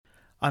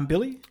I'm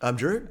Billy. I'm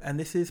Drew. And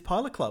this is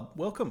Pilot Club.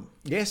 Welcome.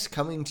 Yes,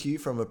 coming to you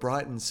from a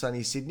bright and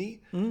sunny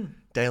Sydney.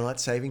 Daylight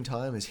saving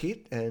time has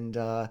hit, and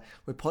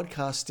we're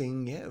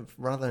podcasting,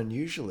 rather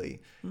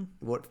unusually,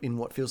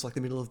 what feels like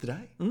the middle of the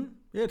day.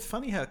 Yeah, it's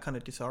funny how it kind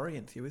of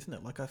disorients you, isn't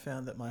it? Like I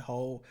found that my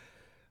whole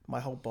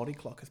body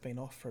clock has been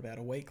off for about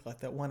a week. Like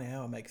that 1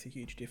 hour makes a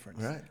huge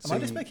difference. Right. Am I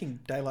just making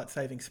daylight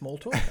saving small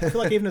talk? I feel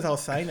like even as I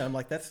was saying that, I'm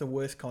like, that's the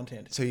worst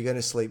content. So you're going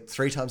to sleep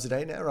 3 times a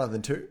day now rather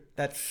than 2?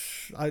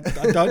 I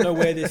don't know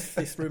where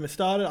this rumour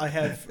started. I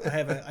have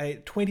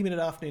a 20-minute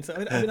afternoon. So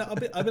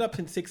I've been up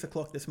since 6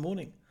 o'clock this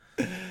morning.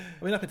 I've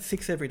been up at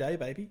 6 every day,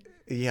 baby.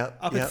 Yeah.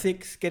 Up at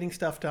 6, getting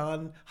stuff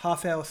done.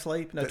 Half hour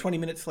sleep. No, 20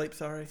 minutes sleep,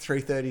 sorry.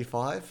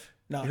 3:35?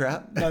 No. You're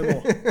out?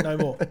 No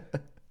more.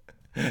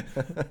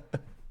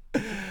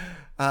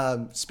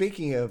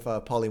 Speaking of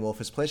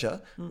polymorphous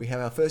pleasure, we have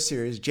our first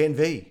series, Gen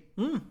V.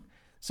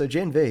 So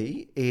Gen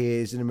V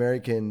is an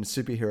American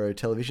superhero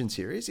television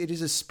series. It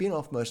is a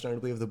spin-off, most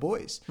notably, of The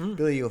Boys.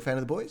 Billy, you a fan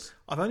of The Boys?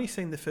 I've only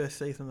seen the first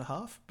season and a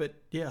half, but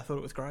yeah, I thought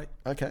it was great.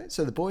 Okay,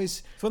 so The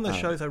Boys... It's one of those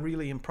shows I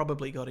really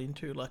improbably got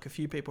into. Like, a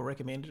few people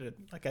recommended it.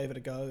 I gave it a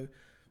go.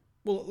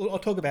 Well, I'll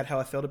talk about how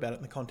I felt about it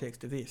in the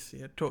context of this.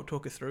 Yeah,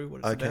 talk us through what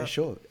it's about. Okay,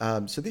 sure.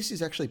 So this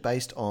is actually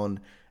based on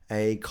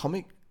a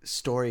comic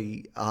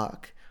story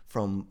arc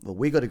from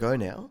We Gotta Go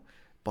Now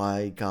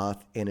by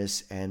Garth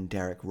Ennis and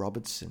Derek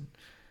Robertson.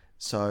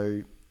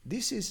 So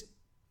this is,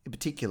 in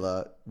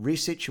particular,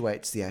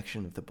 resituates the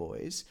action of The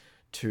Boys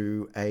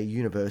to a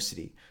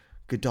university,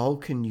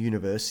 Godolphin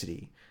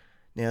University.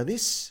 Now,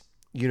 this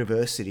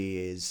university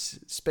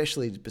is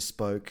specially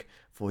bespoke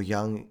for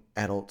young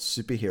adult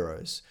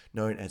superheroes,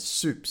 known as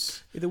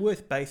Supes. Is it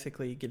worth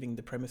basically giving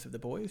the premise of The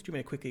Boys? Do you want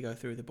me to quickly go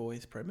through The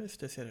Boys' premise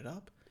to set it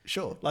up?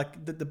 Sure.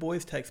 Like, The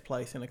Boys takes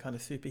place in a kind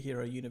of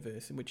superhero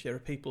universe in which there are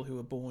people who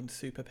are born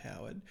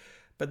superpowered,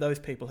 but those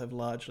people have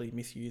largely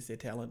misused their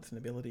talents and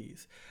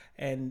abilities.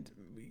 And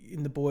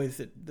in The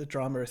Boys, the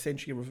drama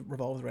essentially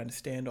revolves around a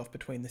standoff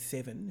between the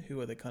Seven, who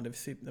are the kind of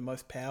the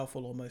most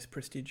powerful or most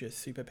prestigious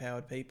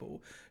superpowered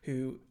people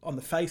who, on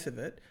the face of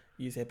it,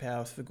 use their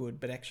powers for good,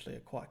 but actually are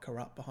quite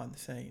corrupt behind the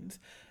scenes,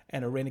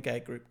 and a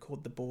renegade group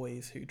called the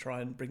Boys who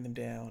try and bring them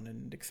down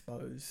and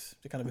expose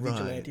the kind of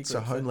vigilante group. So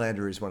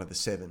Homelander is one of the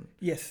Seven?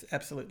 Yes,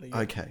 absolutely. Yeah.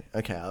 Okay.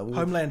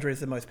 Homelander is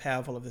the most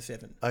powerful of the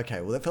Seven.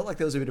 Okay, well, it felt like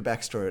there was a bit of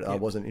backstory that I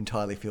wasn't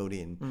entirely filled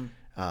in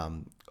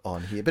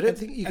on here, but I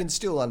think you can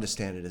still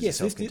understand it as a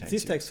self-contained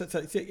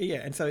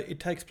series. So it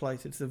takes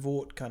place, it's the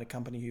Vought kind of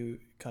company who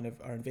kind of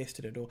are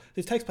invested in it, or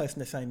this takes place in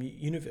the same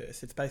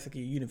universe. It's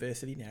basically a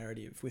university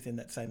narrative within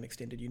that same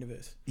extended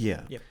universe.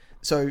 Yeah. Yep.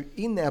 So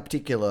in our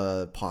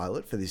particular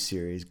pilot for this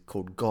series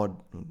called God,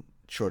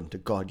 shortened to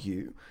God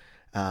You,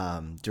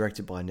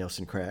 directed by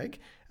Nelson Craig,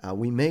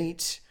 we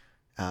meet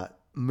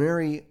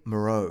Mary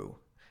Moreau,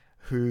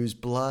 whose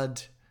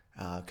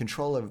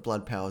control over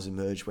blood powers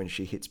emerge when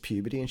she hits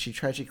puberty, and she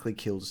tragically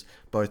kills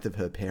both of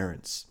her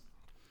parents.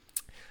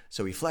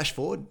 So we flash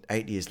forward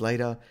 8 years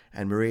later,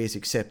 and Marie is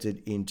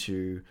accepted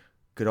into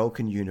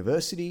Godolphin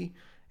University,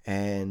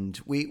 and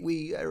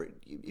we are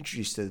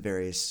introduced to the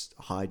various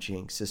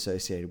hijinks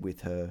associated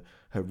with her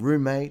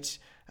roommate,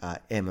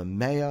 Emma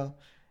Mayer,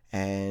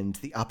 and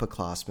the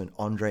upperclassmen,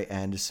 Andre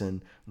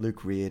Anderson,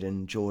 Luke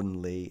Riordan,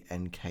 Jordan Lee,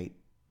 and Kate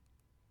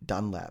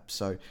Dunlap.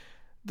 So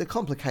the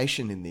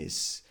complication in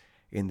this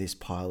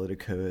pilot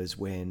occurs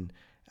when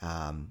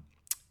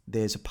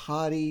there's a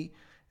party,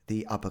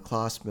 the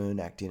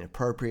upperclassmen act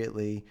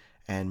inappropriately,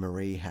 and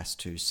Marie has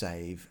to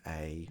save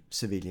a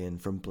civilian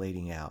from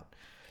bleeding out.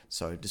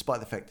 So despite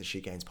the fact that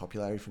she gains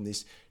popularity from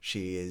this,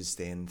 she is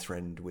then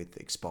threatened with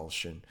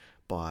expulsion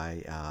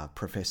by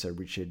Professor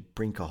Richard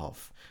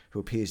Brinkerhoff, who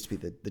appears to be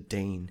the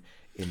dean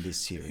in this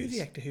series. Who's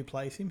the actor who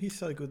plays him? He's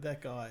so good,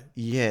 that guy.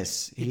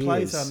 Yes, he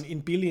plays in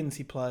Billions.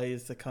 He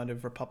plays the kind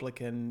of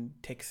Republican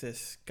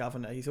Texas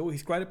governor.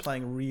 He's great at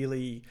playing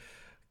really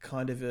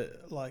kind of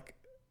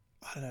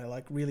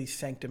really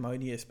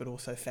sanctimonious but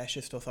also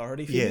fascist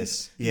authority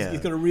figures. Yes,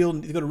 He's got a real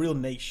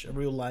niche, a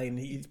real lane.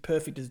 He's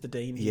perfect as the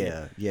dean.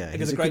 Yeah.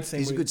 He's a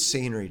good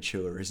scenery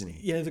chewer, isn't he?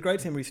 Yeah, there's a great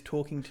scene where he's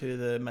talking to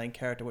the main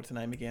character. What's her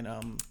name again?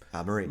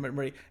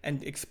 Marie.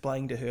 And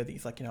explaining to her that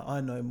he's like,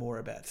 I know more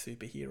about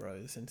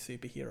superheroes and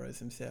superheroes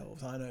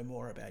themselves. I know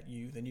more about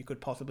you than you could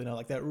possibly know.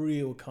 Like that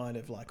real kind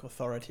of like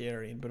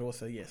authoritarian, but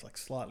also like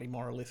slightly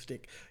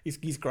moralistic.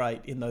 He's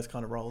great in those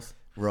kind of roles.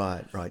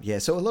 Right. Yeah.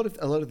 So a lot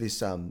of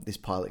this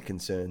pilot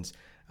concerns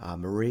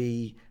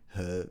Marie,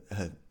 her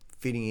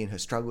fitting in, her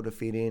struggle to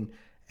fit in,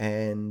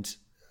 and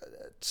a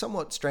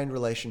somewhat strained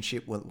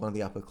relationship with one of the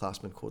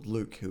upperclassmen called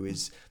Luke, who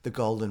is the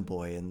golden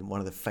boy and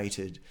one of the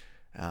fated,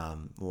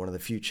 one of the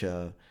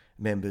future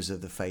members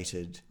of the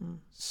fated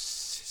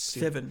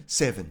Seven,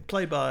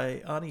 played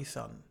by Arnie's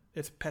son.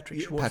 It's Patrick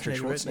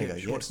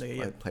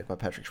Schwarzenegger. Played by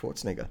Patrick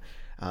Schwarzenegger,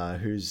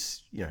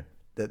 who's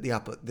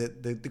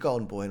the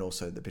golden boy and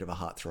also the bit of a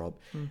heartthrob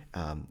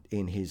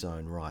in his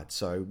own right.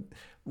 So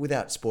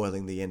without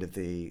spoiling the end of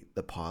the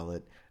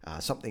pilot,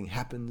 something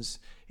happens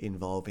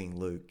involving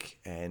Luke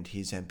and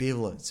his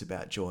ambivalence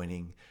about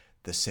joining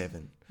the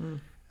Seven.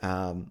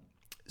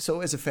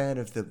 So as a fan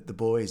of the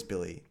boys,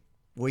 Billy,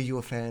 were you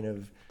a fan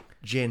of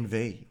Gen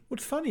V?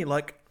 What's funny,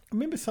 like, I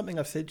remember something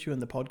I've said to you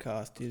in the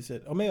podcast is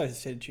that, or maybe I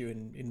said to you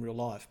in real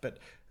life, but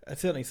at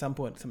certainly some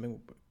point,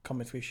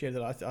 comments we've shared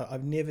that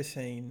I've never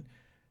seen,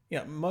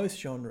 most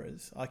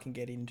genres I can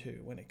get into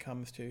when it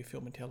comes to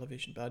film and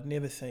television, but I'd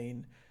never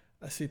seen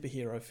a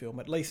superhero film,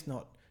 at least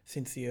not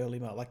since the early,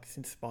 like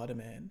since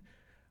Spider-Man.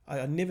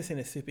 I'd never seen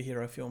a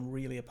superhero film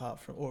really apart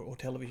from, or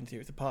television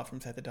series apart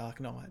from, say, The Dark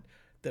Knight,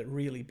 that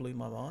really blew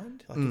my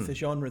mind. Like it's a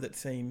genre that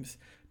seems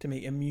to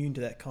me immune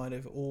to that kind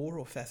of awe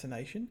or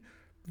fascination.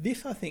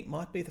 This, I think,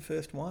 might be the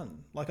first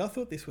one. Like, I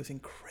thought this was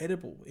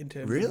incredible in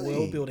terms of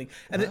world building.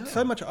 And it,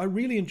 so much, I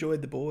really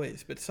enjoyed The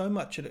Boys, but so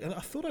much, and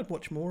I thought I'd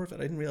watch more of it.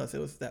 I didn't realise there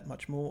was that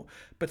much more,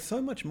 but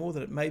so much more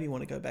that it made me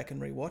want to go back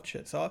and rewatch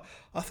it. So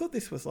I thought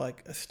this was,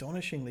 like,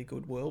 astonishingly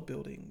good world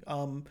building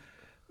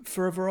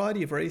for a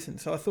variety of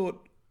reasons. So I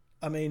thought,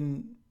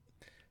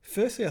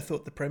 firstly, I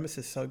thought the premise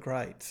is so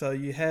great. So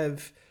you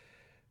have,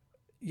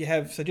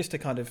 so just to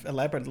kind of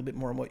elaborate a little bit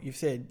more on what you've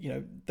said,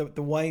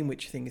 the way in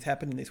which things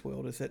happen in this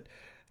world is that,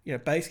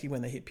 basically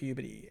when they hit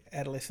puberty,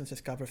 adolescents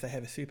discover if they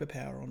have a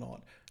superpower or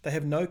not. They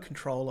have no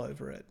control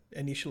over it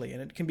initially,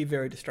 and it can be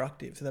very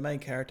destructive. So the main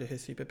character, her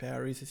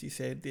superpower is, as you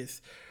said, this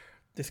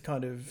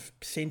kind of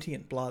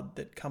sentient blood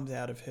that comes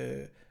out of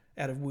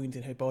wounds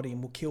in her body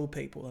and will kill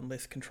people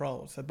unless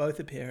controlled. So both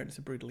the parents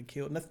are brutally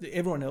killed, and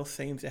everyone else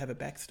seems to have a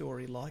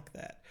backstory like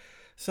that.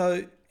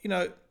 So,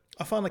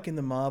 I find, like, in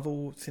the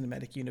Marvel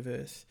Cinematic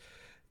Universe,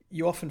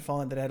 you often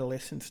find that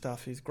adolescent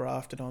stuff is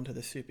grafted onto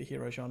the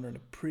superhero genre in a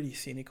pretty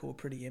cynical,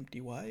 pretty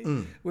empty way.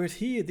 Whereas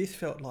here, this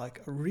felt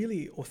like a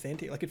really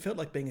authentic, like, it felt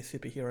like being a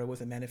superhero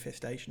was a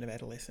manifestation of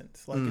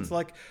adolescence. Like, it's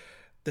like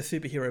the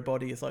superhero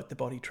body is like the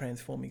body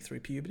transforming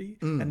through puberty,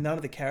 and none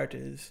of the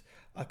characters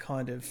are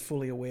kind of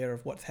fully aware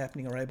of what's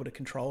happening or able to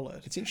control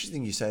it. It's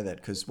interesting you say that,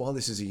 because while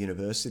this is a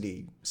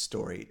university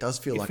story, it does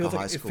feel like a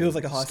high school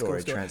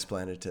story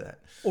transplanted to that.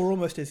 Or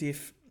almost as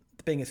if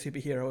being a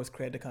superhero has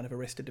created a kind of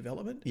Arrested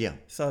Development. Yeah.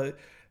 So,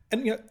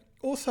 and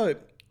also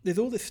there's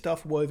all this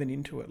stuff woven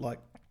into it, like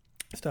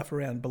stuff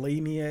around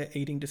bulimia,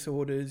 eating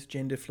disorders,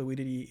 gender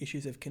fluidity,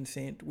 issues of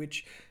consent,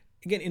 which,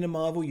 again, in a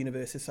Marvel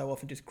universe is so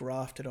often just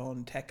grafted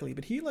on tactily,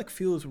 but here, like,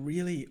 feels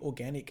really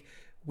organic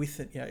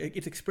with it.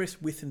 It's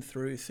expressed with and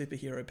through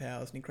superhero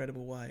powers in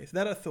incredible ways.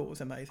 That I thought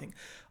was amazing.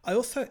 I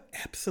also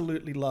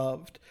absolutely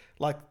loved,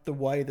 like, the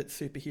way that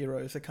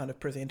superheroes are kind of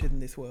presented in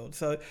this world.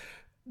 So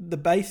the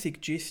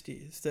basic gist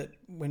is that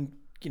when,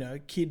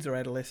 kids or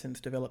adolescents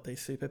develop these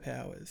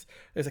superpowers,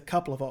 there's a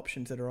couple of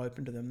options that are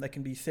open to them. They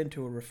can be sent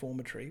to a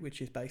reformatory,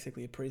 which is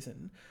basically a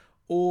prison,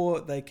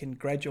 or they can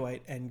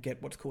graduate and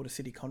get what's called a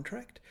city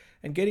contract.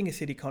 And getting a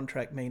city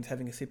contract means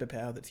having a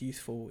superpower that's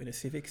useful in a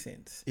civic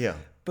sense. Yeah.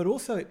 But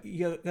also,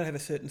 you've got to have a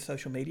certain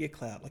social media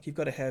clout. Like, you've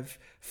got to have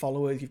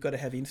followers, you've got to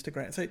have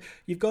Instagram. So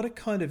you've got to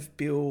kind of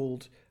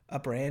build a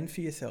brand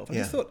for yourself. I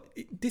just thought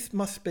this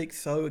must speak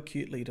so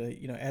acutely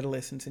to,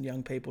 adolescents and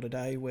young people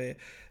today where,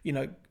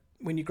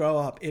 when you grow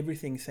up,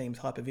 everything seems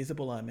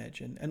hyper-visible, I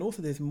imagine. And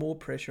also there's more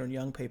pressure on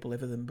young people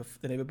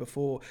than ever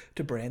before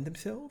to brand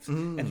themselves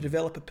and to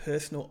develop a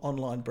personal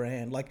online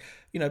brand. Like,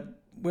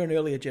 we're an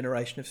earlier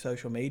generation of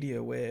social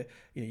media where,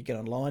 you get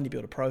online, you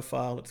build a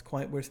profile, it's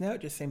quaint, whereas now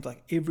it just seems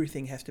like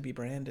everything has to be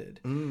branded.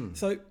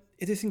 So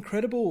it's this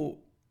incredible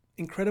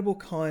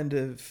kind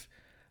of,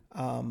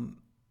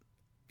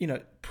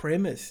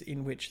 premise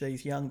in which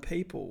these young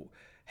people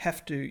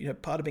have to,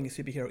 part of being a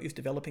superhero is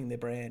developing their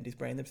brand, is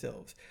brand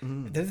themselves.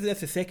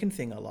 That's the second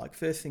thing I like.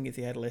 First thing is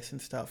the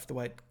adolescent stuff, the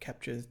way it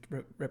captures,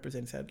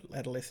 represents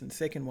adolescence.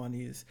 Second one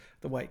is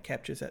the way it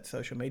captures that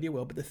social media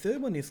world. But the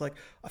third one is, like,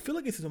 I feel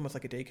like this is almost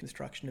like a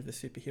deconstruction of the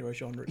superhero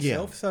genre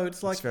itself. So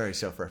it's like... It's very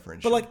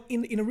self-referential. But, like,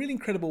 in a really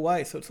incredible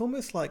way. So it's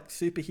almost like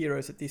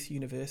superheroes at this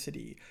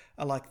university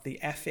are like the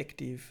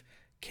affective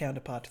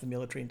counterpart to the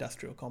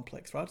military-industrial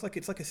complex, right?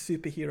 It's like a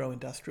superhero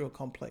industrial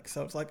complex.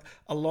 So it's like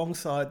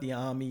alongside the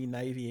Army,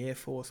 Navy, Air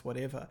Force,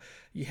 whatever,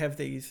 you have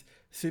these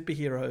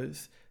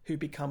superheroes who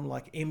become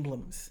like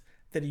emblems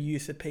that are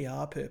used for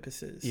PR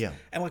purposes. Yeah.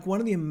 And, like, one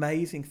of the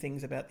amazing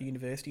things about the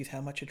university is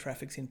how much it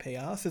traffics in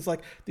PR. So it's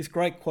like this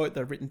great quote that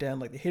I've written down,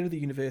 like, the head of the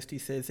university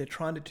says they're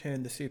trying to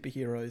turn the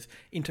superheroes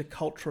into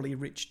culturally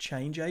rich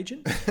change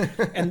agents.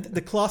 And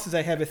the classes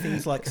they have are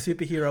things like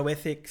superhero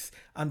ethics,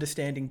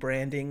 understanding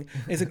branding.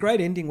 There's a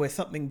great ending where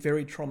something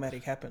very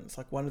traumatic happens.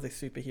 Like, one of the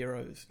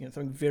superheroes,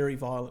 something very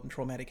violent and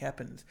traumatic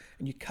happens,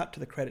 and you cut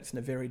to the credits in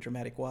a very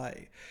dramatic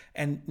way.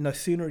 And no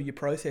sooner are you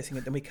processing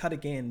it than we cut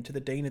again to the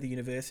dean of the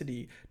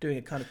university doing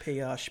a kind of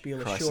PR spiel,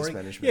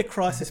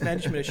 crisis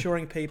management,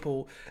 assuring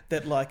people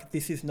that, like,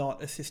 this is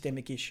not a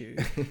systemic issue.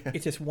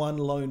 It's just one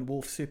lone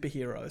wolf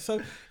superhero.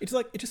 So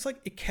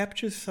it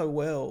captures so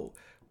well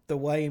the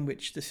way in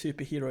which the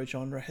superhero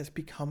genre has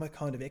become a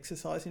kind of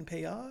exercise in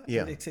PR,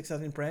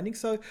 exercise in branding.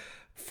 So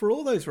for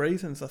all those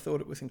reasons, I thought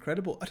it was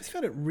incredible. I just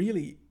found it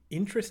really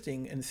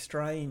interesting and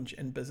strange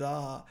and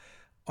bizarre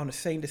on a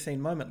scene-to-scene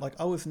moment. Like,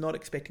 I was not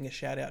expecting a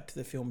shout-out to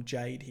the film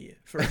Jade here,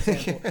 for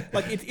example.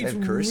 Like, it's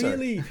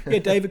really... Yeah,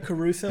 David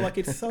Caruso. Like,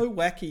 it's so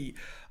wacky.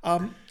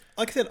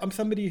 Like I said, I'm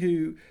somebody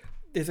who...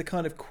 There's a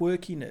kind of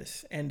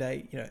quirkiness and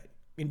a,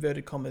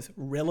 inverted commas,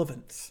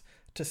 relevance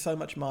to so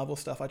much Marvel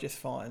stuff I just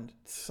find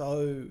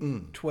so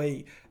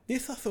twee.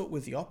 This, I thought,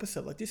 was the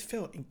opposite. Like, this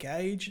felt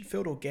engaged. It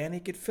felt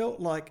organic. It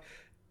felt like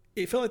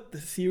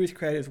the series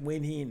creators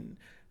went in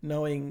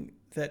knowing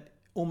that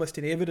almost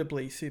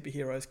inevitably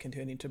superheroes can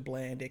turn into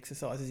bland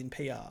exercises in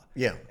PR.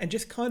 Yeah. And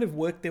just kind of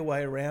work their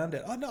way around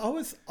it. I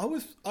was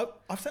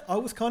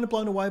kind of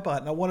blown away by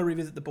it, and I want to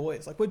revisit The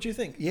Boys. Like, what do you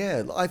think?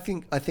 Yeah, I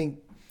think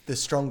the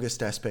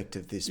strongest aspect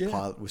of this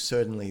pilot was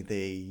certainly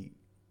the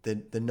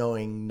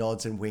knowing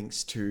nods and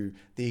winks to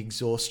the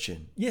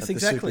exhaustion of the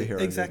superhero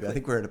movie. I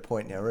think we're at a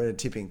point now, we're at a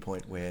tipping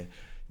point where,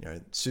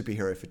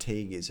 superhero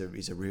fatigue is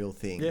a real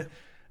thing.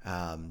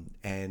 Yeah.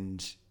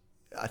 And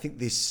I think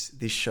this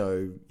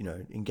show,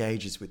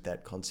 engages with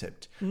that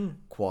concept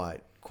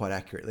quite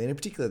accurately, and in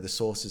particular the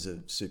sources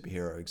of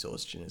superhero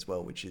exhaustion as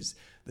well, which is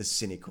the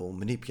cynical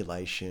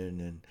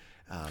manipulation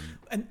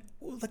and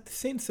like the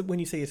sense that when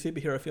you see a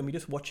superhero film, you're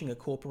just watching a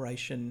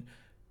corporation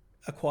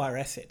acquire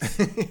assets,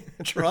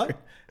 right?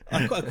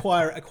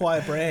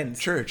 Acquire brands.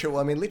 True. Well,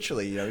 I mean,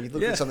 literally, you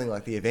look at something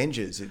like the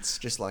Avengers. It's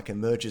just like a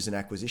mergers and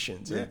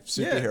acquisitions of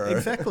superhero. Yeah,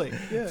 exactly.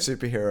 Yeah.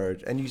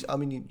 Superhero, and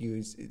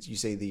you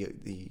see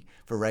the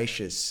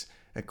voracious,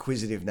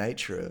 acquisitive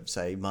nature of,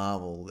 say,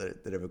 Marvel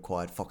that have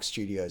acquired Fox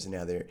Studios, and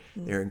now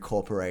they're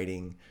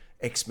incorporating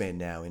X-Men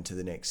now into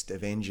the next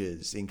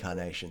Avengers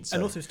incarnation. So.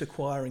 And also just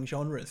acquiring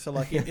genres. So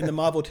like in the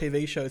Marvel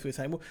TV shows, we've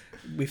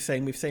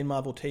seen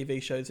Marvel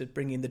TV shows that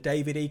bring in the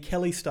David E.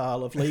 Kelly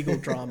style of legal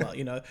drama,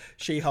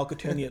 She-Hulk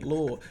Attorney at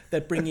Law,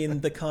 that bring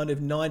in the kind of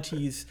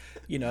 90s,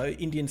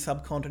 Indian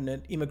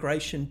subcontinent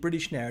immigration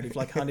British narrative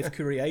like Hanif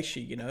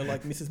Kureishi,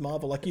 like Mrs.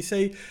 Marvel. Like you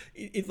see,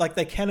 like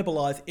they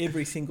cannibalize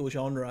every single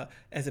genre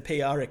as a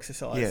PR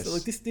exercise. Yes. So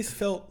like this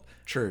felt...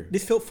 True.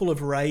 This felt full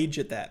of rage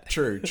at that.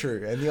 True.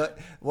 And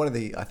one of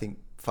the, I think,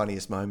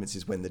 funniest moments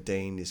is when the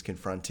Dean is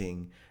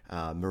confronting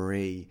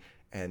Marie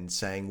and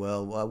saying,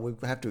 well, we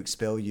have to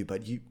expel you,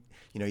 but you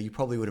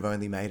probably would have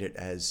only made it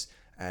as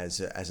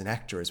an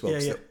actor as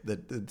well. Yeah.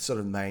 The sort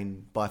of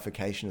main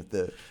bifurcation of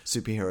the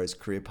superheroes'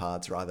 career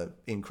paths are either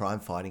in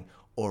crime fighting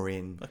or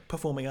in like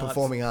performing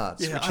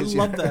arts. Yeah, I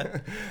love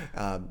that.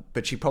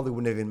 But she probably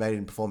wouldn't have even made it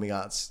in performing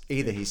arts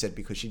either, he said,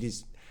 because she did...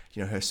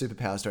 her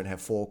superpowers don't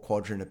have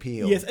 4-quadrant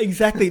appeal. Yes,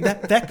 exactly.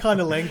 That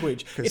kind of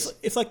language.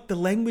 It's like the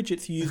language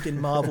it's used in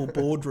Marvel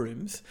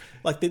boardrooms,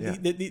 like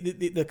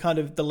the kind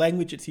of the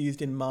language it's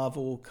used in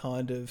Marvel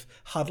kind of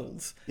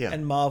huddles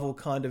and Marvel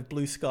kind of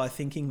blue sky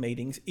thinking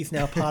meetings is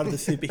now part of the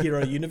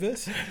superhero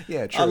universe.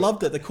 Yeah, true. I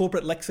loved it. The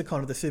corporate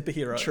lexicon of the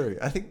superhero. True.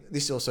 I think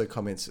this also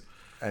comments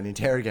and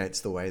interrogates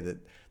the way that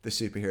the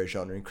superhero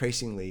genre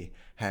increasingly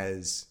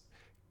has,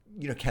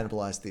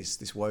 cannibalized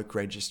this woke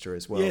register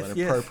as well and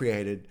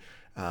appropriated.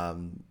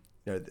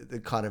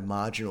 The kind of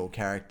marginal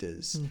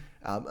characters.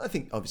 I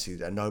think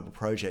obviously a noble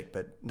project,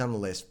 but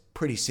nonetheless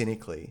pretty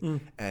cynically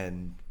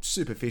and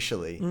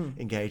superficially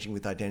engaging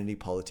with identity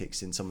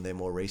politics in some of their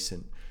more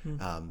recent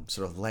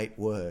sort of late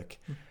work.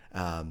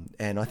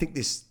 And I think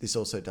this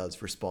also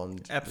does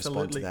respond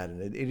to that,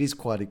 and it is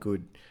quite a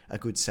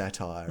good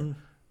satire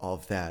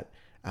of that.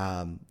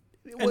 And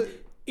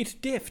it's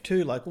deft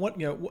too. Like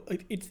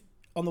it's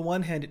on the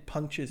one hand it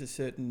punctures a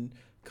certain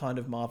kind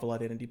of Marvel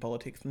identity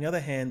politics. On the other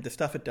hand, the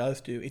stuff it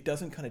does do, it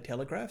doesn't kind of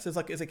telegraph. So it's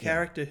like, as a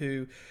character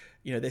who,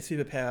 their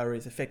superpower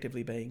is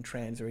effectively being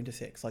trans or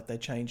intersex, like they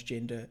change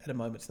gender at a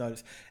moment's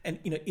notice. And,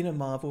 in a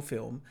Marvel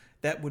film,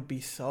 that would be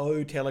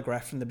so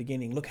telegraphed from the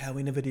beginning. Look how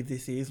innovative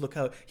this is. Look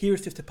how, here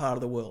it's just a part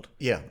of the world.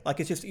 Yeah. Like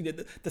it's just,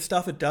 the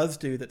stuff it does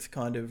do that's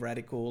kind of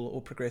radical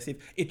or progressive,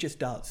 it just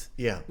does.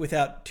 Yeah.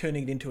 Without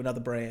turning it into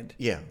another brand.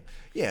 Yeah.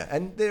 Yeah.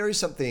 And there is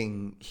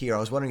something here. I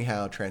was wondering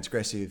how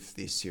transgressive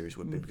this series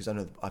would be, because I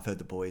know I've heard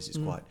The Boys is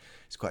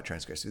quite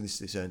transgressive.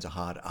 This earns a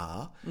hard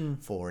R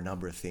for a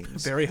number of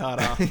things. Very hard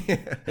R.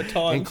 At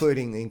times.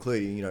 Including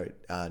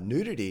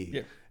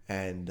nudity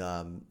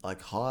and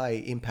like high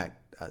impact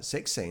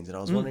sex scenes, and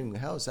I was wondering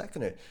how is that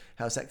going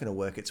to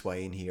work its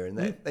way in here, and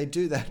they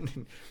do that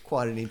in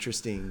quite an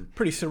interesting,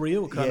 pretty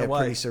surreal kind of way.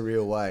 Pretty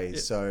surreal way. Yeah.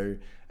 So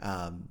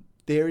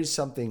there is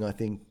something, I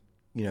think,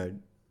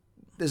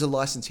 there's a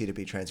license here to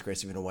be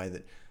transgressive in a way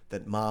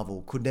that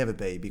Marvel could never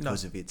be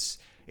because of its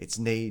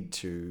need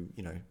to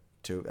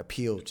to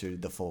appeal to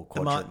the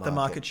 4-quadrant market. The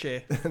market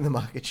share. The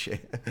market share.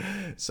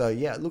 So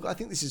yeah, look, I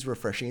think this is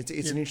refreshing. It's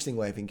an interesting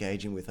way of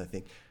engaging with, I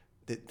think,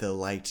 the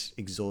late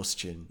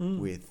exhaustion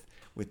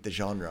with the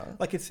genre.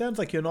 Like, it sounds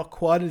like you're not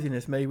quite as in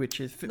as me, which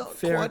is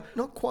fair.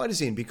 Not quite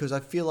as in, because I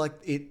feel like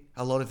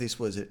a lot of this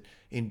was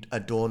in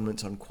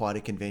adornments on quite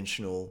a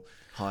conventional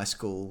high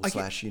school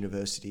 /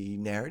 university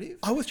narrative.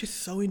 I was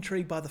just so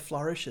intrigued by the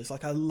flourishes.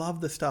 Like, I love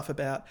the stuff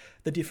about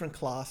the different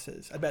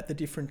classes, about the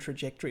different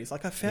trajectories.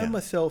 Like, I found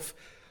myself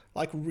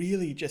like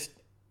really just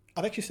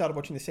I've actually started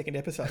watching the second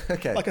episode.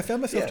 Okay. Like I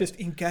found myself Yeah. just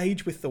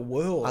engaged with the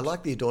world. I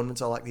like the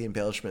adornments, I like the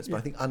embellishments, but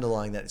I think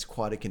underlying that is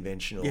quite a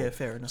conventional,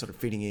 fair enough. sort of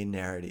fitting in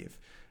narrative,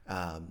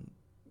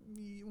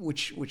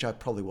 which I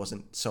probably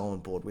wasn't so on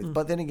board with.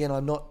 But then again,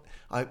 I'm not.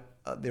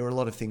 There are a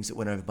lot of things that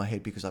went over my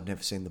head because I've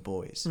never seen The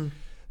Boys.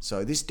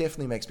 So this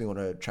definitely makes me want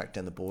to track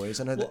down The Boys.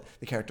 I know that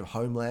the character of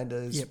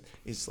Homelander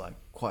is like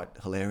quite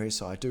hilarious.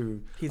 So I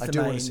do He's want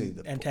to see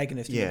the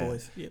antagonist in The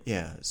Boys. Yep.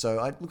 Yeah. So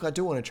I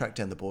do want to track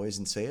down The Boys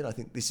and see it. I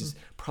think this is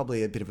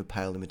probably a bit of a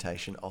pale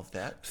imitation of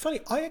that. It's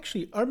funny.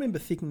 I remember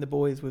thinking The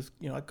Boys was,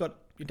 I got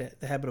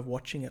the habit of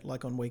watching it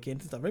like on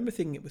weekends and stuff. I remember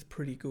thinking it was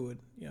pretty good.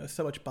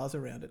 So much buzz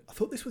around it. I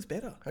thought this was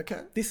better. Okay.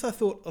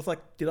 I was like,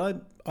 did I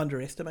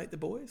underestimate The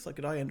Boys? Like,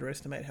 did I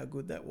underestimate how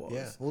good that was?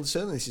 Yeah. Well,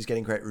 certainly this is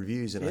getting great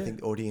reviews, and I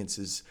think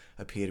audiences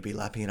appear to be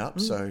lapping it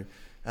up. So,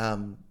 I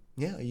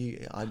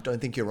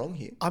don't think you're wrong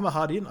here. I'm a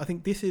hard in. I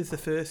think this is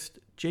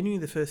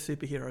genuinely the first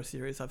superhero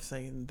series I've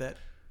seen that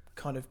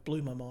kind of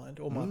blew my mind,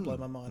 or might blow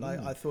my mind.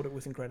 I thought it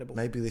was incredible.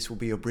 Maybe this will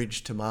be a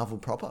bridge to Marvel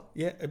proper.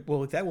 Yeah.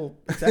 Well, that will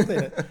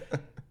exactly.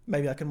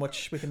 Maybe we can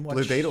watch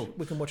Blue Beetle.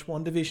 We can watch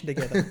WandaVision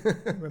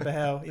together. Remember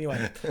how?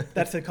 Anyway,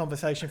 that's a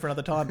conversation for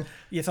another time.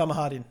 Yes, I'm a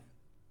hard in.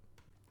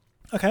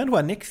 Okay, on to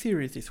our next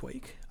series this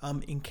week,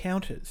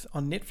 Encounters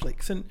on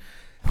Netflix. And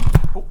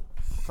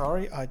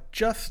sorry, I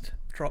just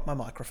dropped my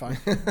microphone.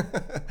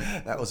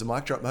 That was a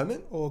mic drop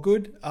moment. All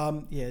good.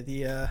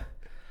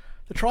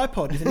 The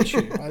tripod is an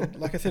issue.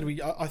 Like I said,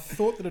 I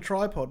thought that a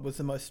tripod was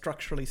the most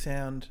structurally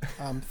sound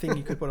thing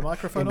you could put a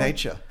microphone on.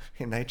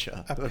 In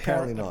nature. But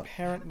apparently not.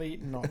 Apparently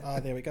not.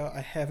 There we go.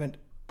 I haven't.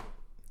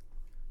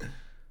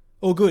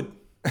 All good.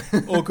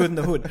 All good in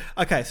the hood.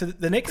 Okay, so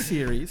the next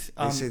series...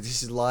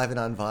 this is live and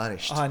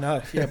unvarnished. I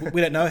know. Yeah, but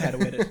we don't know how to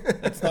edit.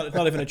 It's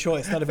not even a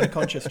choice. Not even a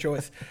conscious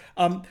choice.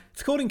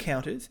 It's called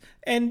Encounters,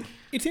 and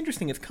it's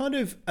interesting. It's kind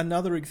of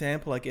another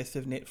example, I guess,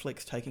 of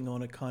Netflix taking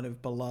on a kind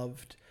of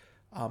beloved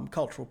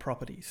cultural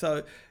property.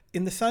 So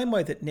in the same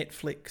way that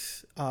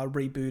Netflix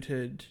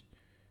rebooted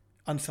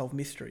Unsolved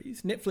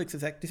Mysteries,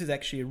 this is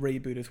actually a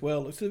reboot as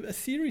well. It's a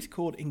series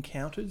called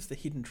Encounters, The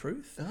Hidden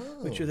Truth,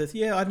 which was,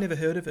 I'd never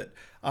heard of it.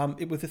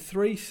 It was a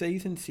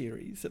 3-season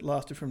series that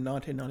lasted from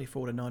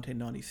 1994 to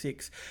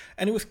 1996,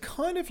 and it was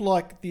kind of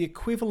like the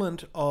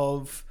equivalent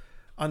of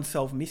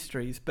Unsolved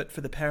Mysteries, but for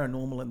the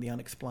paranormal and the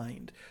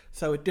unexplained.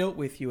 So it dealt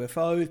with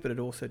UFOs, but it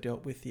also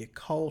dealt with the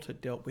occult.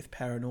 It dealt with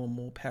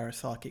paranormal,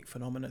 parapsychic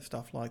phenomena,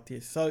 stuff like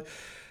this. So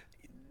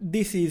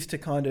this is to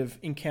kind of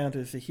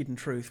Encounters the Hidden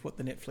Truth, what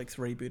the Netflix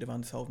reboot of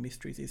Unsolved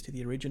Mysteries is to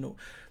the original.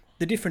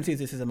 The difference is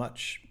this is a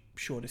much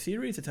shorter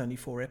series. It's only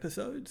 4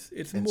 episodes.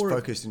 It's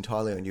focused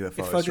entirely on UFOs.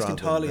 It's focused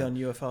entirely on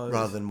UFOs.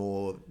 Rather than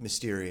more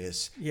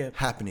mysterious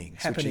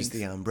happenings, which is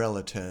the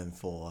umbrella term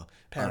for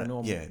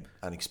paranormal.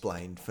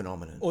 Unexplained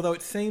phenomenon. Although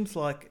it seems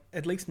like,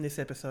 at least in this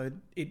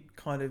episode, it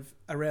kind of,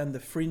 around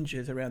the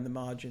fringes, around the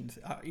margins,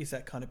 is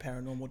that kind of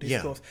paranormal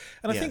discourse.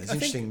 And I think there's an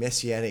interesting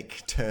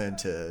messianic turn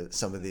to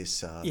some of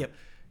this,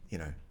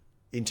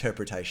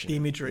 interpretation, the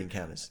imagery,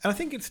 encounters. And I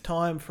think it's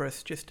time for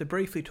us just to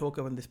briefly talk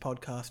on this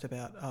podcast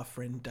about our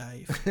friend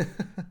Dave.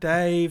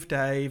 Dave.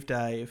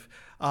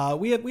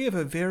 We have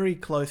a very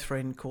close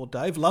friend called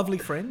Dave, lovely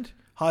friend,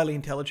 highly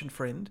intelligent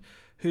friend,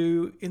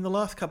 who in the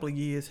last couple of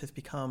years has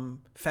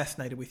become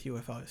fascinated with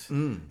UFOs.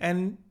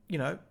 And,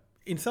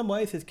 in some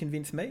ways has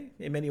convinced me,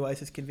 in many ways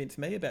has convinced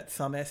me about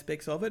some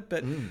aspects of it.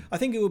 But I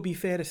think it would be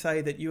fair to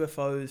say that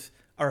UFOs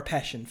are a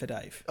passion for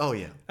Dave. Oh,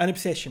 yeah. An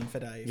obsession for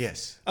Dave.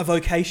 Yes. A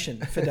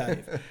vocation for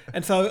Dave.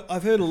 And so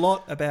I've heard a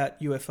lot about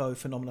UFO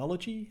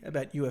phenomenology,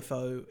 about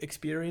UFO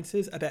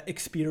experiences, about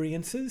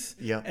experiences,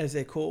 as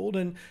they're called.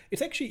 And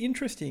it's actually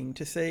interesting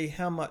to see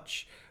how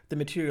much the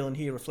material in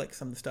here reflects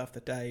some of the stuff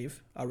that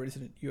Dave, our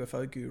resident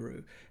UFO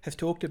guru, has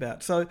talked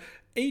about. So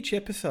each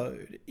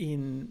episode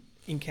in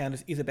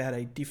Encounters is about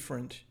a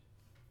different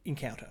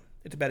encounter.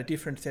 It's about a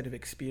different set of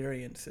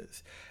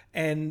experiences.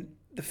 And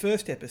the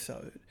first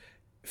episode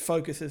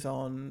focuses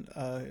on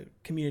a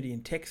community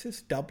in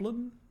Texas,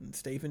 Dublin and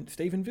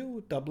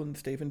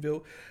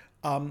Stephenville,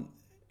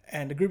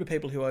 and a group of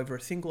people who over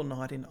a single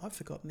night in, I've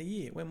forgotten the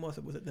year, when was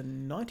it? Was it the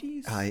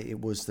 90s?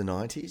 It was the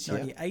 90s,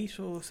 98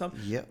 or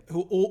something? Yeah.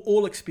 Who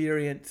all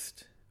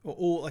experienced, or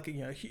all, like,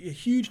 a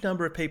huge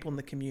number of people in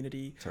the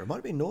community. Sorry, it might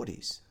have been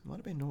noughties.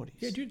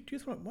 Yeah, do you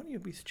just why don't you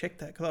check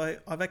that? Because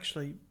I've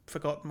actually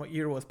forgotten what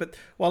year it was. But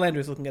while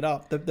Andrew's looking it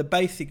up, the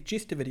basic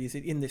gist of it is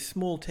that in this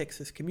small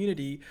Texas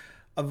community,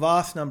 a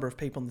vast number of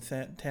people in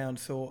the town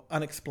saw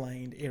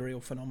unexplained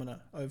aerial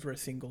phenomena over a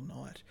single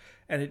night.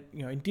 And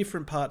in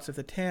different parts of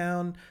the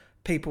town,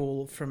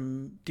 people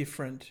from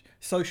different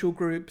social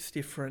groups,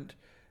 different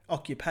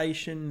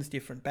occupations,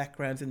 different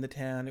backgrounds in the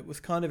town. It was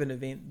kind of an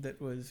event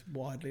that was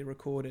widely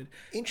recorded.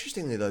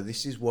 Interestingly, though,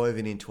 this is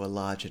woven into a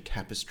larger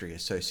tapestry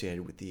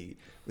associated with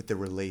the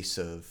release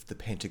of the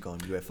Pentagon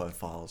UFO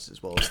files,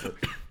 as well as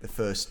the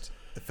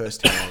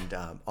first-hand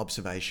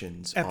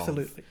observations.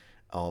 Absolutely.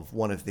 Of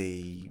one of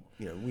the,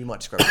 we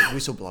might describe it as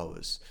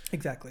whistleblowers.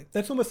 Exactly.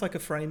 That's almost like a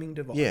framing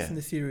device in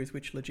the series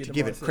which legitimates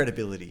to give it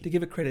credibility. To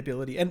give it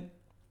credibility. And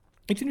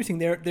It's interesting.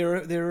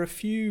 There are a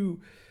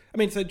few. I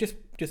mean, so just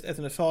as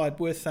an aside,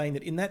 worth saying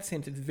that in that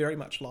sense, it's very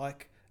much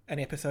like an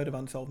episode of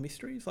Unsolved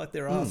Mysteries. Like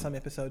there are some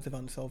episodes of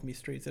Unsolved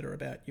Mysteries that are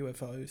about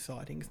UFO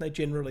sightings. They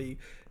generally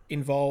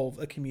involve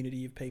a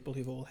community of people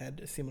who've all had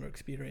a similar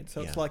experience.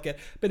 So it's like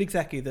but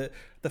exactly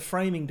the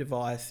framing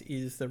device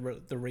is the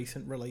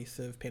recent release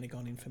of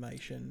Pentagon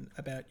information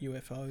about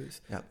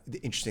UFOs. Now,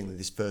 interestingly,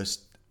 this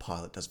first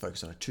pilot does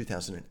focus on a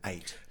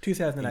 2008.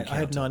 2008. encounter. I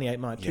had 98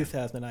 mine. Yeah.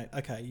 2008.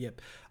 Okay.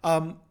 Yep.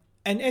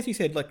 And as you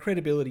said, like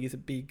credibility is a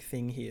big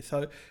thing here.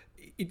 So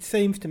it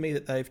seems to me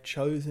that they've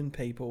chosen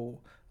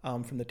people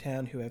from the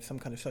town who have some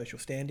kind of social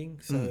standing.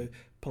 So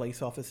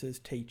police officers,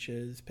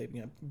 teachers, people,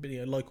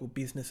 local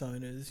business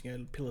owners,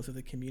 pillars of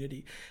the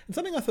community. And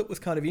something I thought was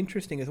kind of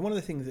interesting is one of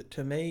the things that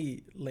to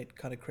me lent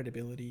kind of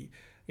credibility.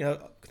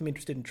 Because I'm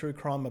interested in true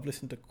crime, I've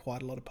listened to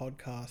quite a lot of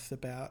podcasts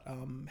about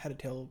how to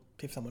tell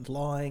if someone's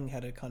lying, how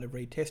to kind of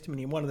read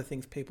testimony. And one of the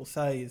things people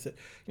say is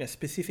that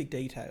specific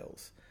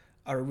details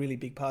are a really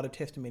big part of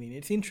testimony. And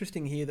it's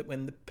interesting here that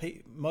when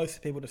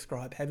most people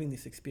describe having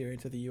this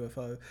experience of the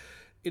UFO,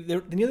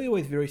 they're nearly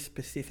always very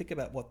specific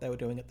about what they were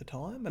doing at the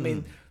time. I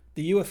mean,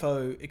 the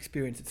UFO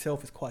experience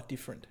itself is quite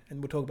different, and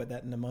we'll talk about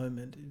that in a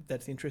moment.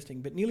 That's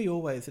interesting. But nearly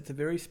always it's a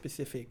very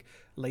specific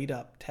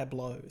lead-up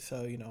tableau. So,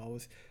 I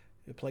was...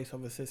 The police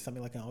officer says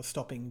something like, I was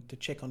stopping to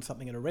check on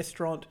something at a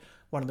restaurant.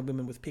 One of the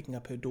women was picking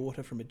up her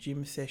daughter from a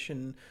gym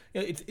session.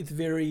 It's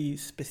very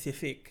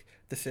specific,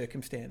 the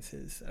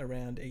circumstances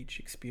around each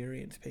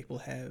experience people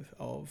have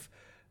of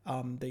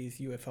these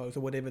UFOs or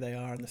whatever they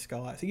are in the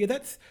sky. So,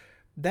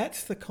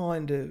 that's the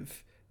kind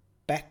of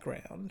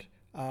background.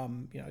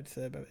 It's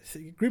a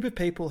group of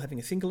people having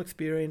a single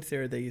experience.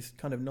 There are these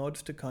kind of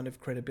nods to kind of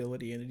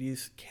credibility, and it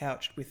is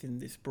couched within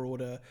this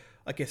broader,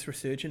 I guess,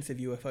 resurgence of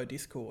UFO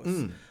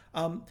discourse.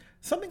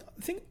 Something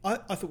I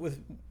thought was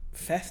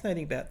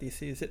fascinating about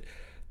this is that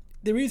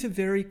there is a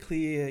very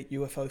clear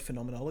UFO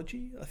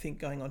phenomenology, I think,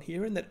 going on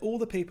here, and that all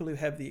the people who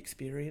have the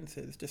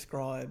experiences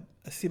describe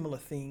a similar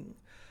thing.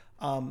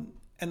 And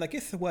I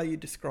guess the way you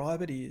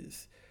describe it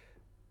is,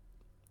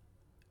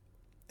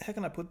 how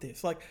can I put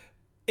this? Like,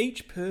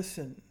 each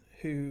person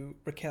who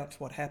recounts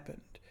what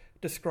happened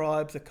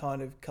describes a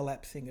kind of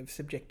collapsing of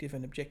subjective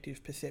and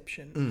objective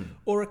perception,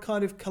 or a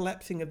kind of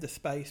collapsing of the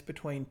space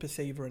between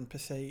perceiver and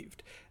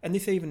perceived. And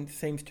this even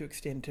seems to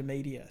extend to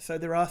media. So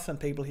there are some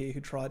people here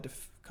who tried to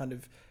kind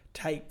of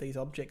tape these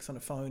objects on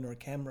a phone or a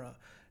camera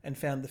and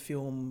found the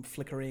film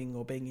flickering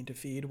or being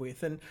interfered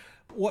with. And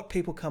what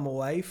people come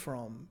away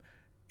from,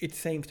 it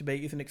seems to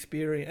be, is an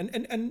experience.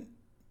 And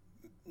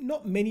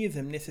not many of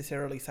them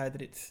necessarily say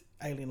that it's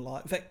alien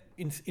life. In fact,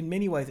 in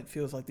many ways it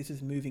feels like this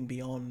is moving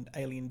beyond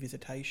alien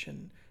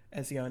visitation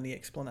as the only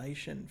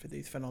explanation for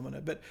these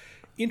phenomena. But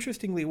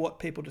interestingly, what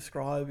people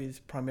describe is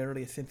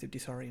primarily a sense of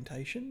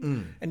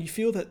disorientation. And you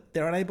feel that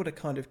they're unable to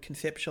kind of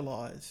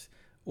conceptualise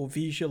or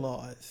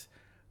visualise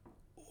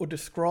or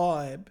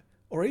describe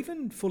or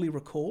even fully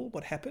recall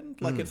what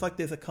happened. Like it's like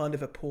there's a kind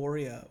of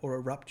aporia or a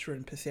rupture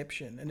in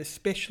perception, and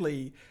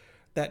especially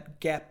that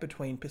gap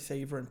between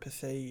perceiver and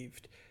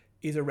perceived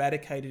is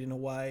eradicated in a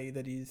way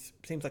that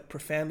seems like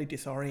profoundly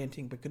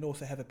disorienting, but can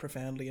also have a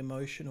profoundly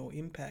emotional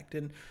impact.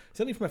 And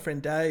certainly from my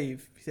friend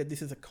Dave, he said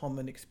this is a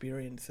common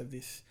experience of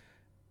this,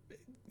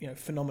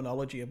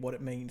 phenomenology of what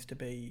it means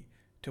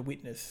to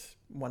witness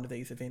one of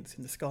these events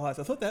in the skies.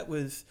 I thought that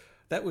was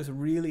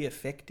really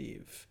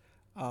effective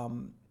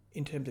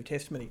in terms of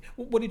testimony.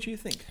 What did you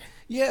think?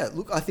 Yeah,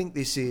 look, I think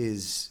this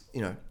is,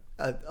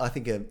 I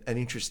think an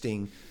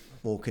interesting,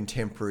 more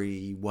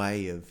contemporary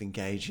way of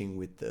engaging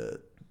with the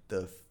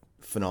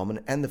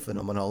phenomenon and the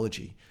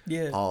phenomenology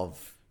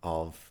of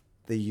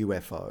the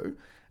UFO.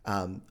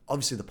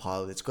 Obviously, the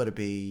pilot, it's got to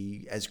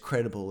be as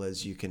credible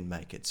as you can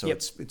make it. So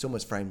it's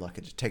almost framed like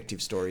a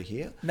detective story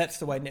here. And that's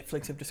the way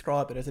Netflix have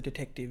described it, as a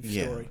detective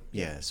story.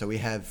 Yeah. So we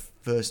have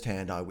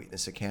first-hand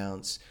eyewitness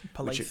accounts,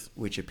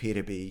 which appear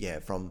to be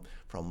from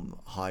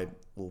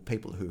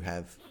people who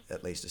have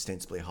at least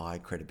ostensibly high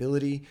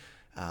credibility.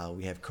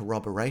 We have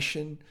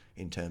corroboration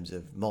in terms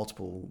of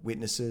multiple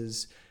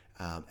witnesses.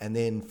 And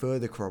then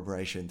further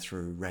corroboration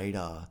through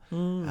radar,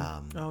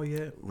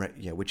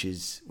 which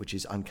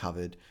is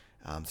uncovered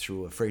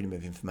through a Freedom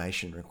of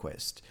Information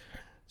request.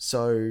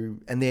 So,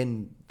 and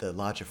then the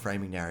larger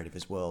framing narrative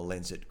as well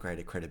lends it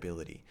greater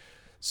credibility.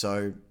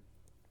 So,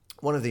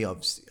 one of the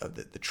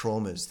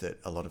traumas that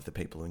a lot of the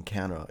people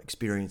encounter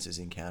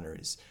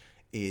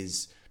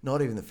is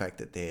not even the fact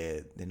that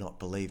they're not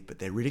believed, but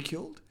they're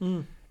ridiculed.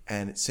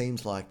 And it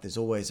seems like there's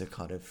always a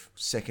kind of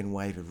second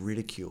wave of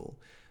ridicule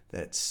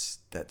that's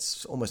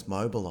almost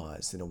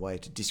mobilised in a way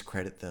to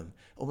discredit them,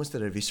 almost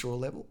at a visceral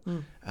level.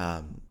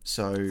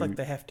 So it's like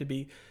they have to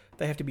be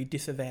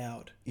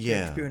disavowed.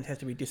 Yeah, the experience has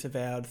to be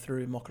disavowed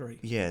through mockery.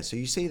 Yeah, so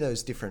you see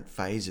those different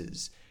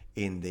phases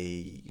in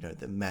the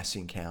mass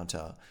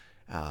encounter,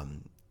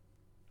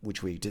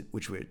 which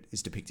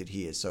is depicted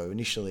here. So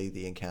initially,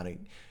 the encounter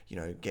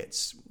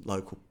gets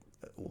local.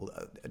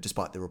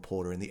 Despite the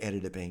reporter and the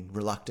editor being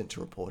reluctant to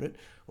report it,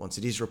 once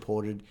it is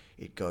reported,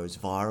 it goes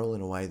viral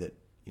in a way that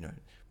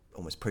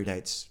almost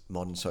predates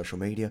modern social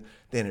media.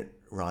 Then it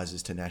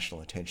rises to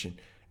national attention,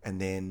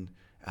 and then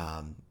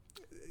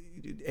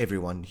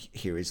everyone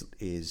here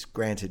is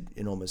granted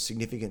enormous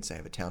significance. They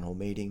have a town hall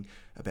meeting.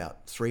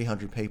 About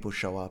 300 people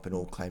show up and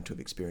all claim to have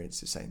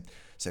experienced the same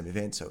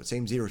event. So it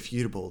seems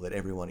irrefutable that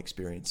everyone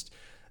experienced,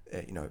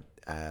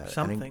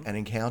 an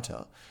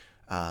encounter.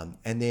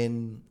 And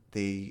then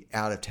the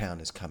out of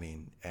towners come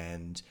in,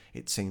 and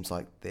it seems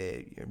like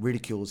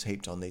ridicule is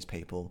heaped on these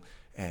people,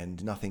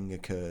 and nothing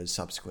occurs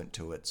subsequent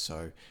to it.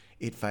 So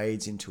it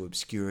fades into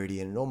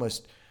obscurity, and it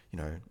almost,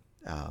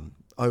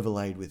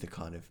 overlaid with a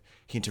kind of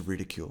hint of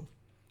ridicule.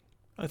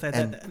 Go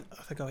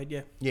ahead,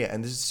 yeah. Yeah,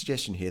 and there's a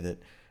suggestion here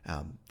that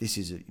this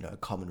is a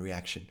common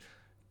reaction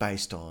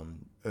based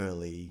on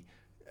early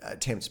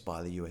attempts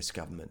by the US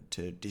government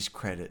to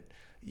discredit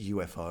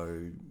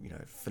UFO,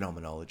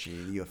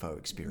 phenomenology, the UFO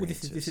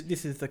experiences. Well,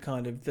 this is the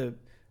kind of and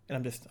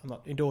I'm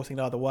not endorsing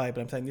it either way,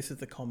 but I'm saying this is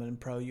the common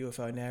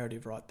pro-UFO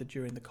narrative, right? That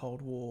during the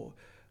Cold War,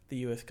 the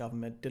US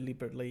government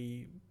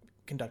deliberately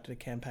conducted a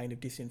campaign of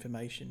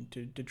disinformation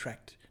to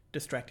distract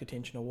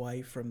attention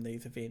away from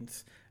these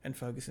events and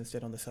focus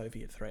instead on the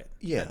Soviet threat.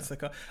 Yeah.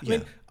 I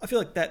mean, I feel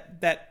like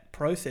that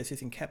process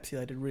is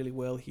encapsulated really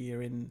well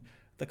here in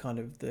the kind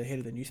of the head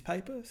of the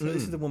newspaper. So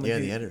this is the woman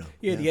the editor.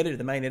 Yeah, the editor,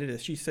 the main editor.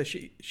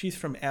 She's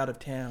from out of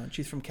town.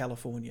 She's from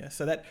California.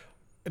 So that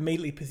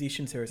immediately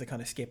positions her as a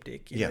kind of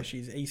skeptic.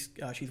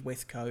 She's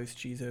West Coast,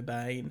 she's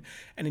urbane.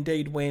 And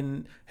indeed,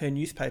 when her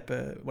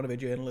newspaper, one of her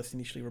journalists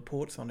initially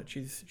reports on it,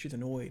 she's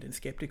annoyed and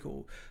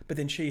skeptical. But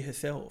then she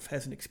herself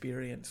has an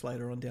experience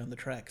later on down the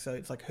track. So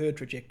it's like her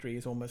trajectory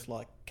is almost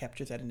like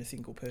captures that in a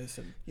single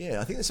person. Yeah,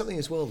 I think there's something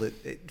as well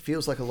that it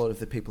feels like a lot of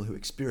the people who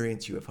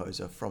experience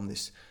UFOs are from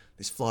this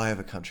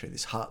flyover country,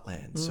 this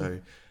heartland. So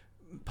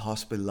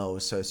possibly lower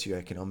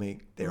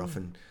socioeconomic. They're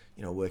often,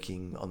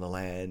 working on the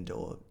land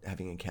or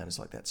having encounters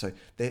like that. So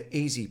they're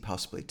easy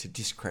possibly to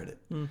discredit.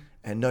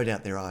 And no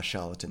doubt there are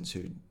charlatans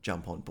who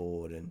jump on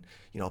board and,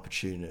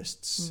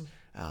 opportunists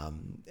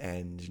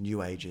and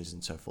new agers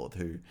and so forth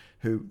who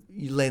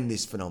lend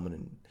this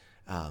phenomenon,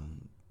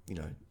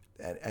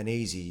 an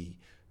easy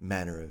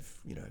manner of,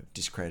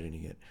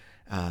 discrediting it.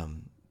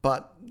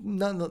 But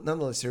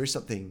nonetheless, there is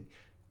something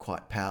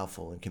quite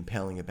powerful and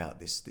compelling about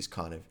this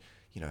kind of,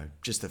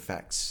 just the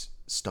facts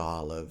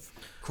style of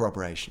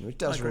corroboration, which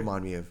does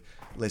remind me of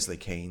Leslie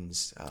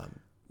Kean's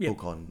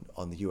book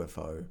on the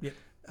UFO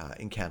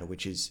encounter,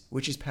 which is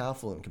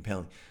powerful and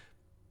compelling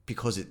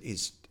because it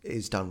is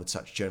done with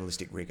such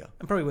journalistic rigour.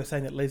 And probably we're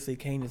saying that Leslie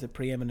Kean is a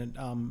preeminent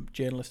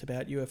journalist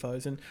about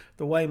UFOs, and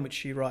the way in which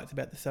she writes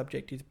about the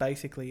subject is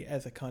basically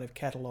as a kind of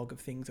catalogue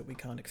of things that we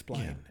can't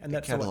explain. Yeah, and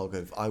that's a catalogue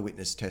of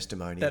eyewitness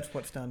testimony. That's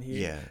what's done here.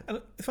 Yeah.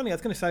 And it's funny, I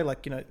was going to say,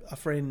 a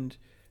friend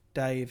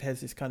Dave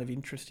has this kind of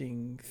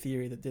interesting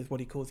theory that there's what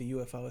he calls a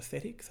UFO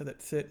aesthetic, so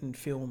that certain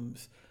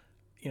films,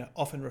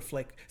 often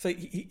reflect. So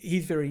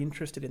he's very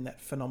interested in that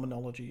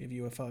phenomenology of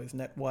UFOs and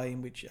that way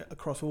in which,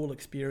 across all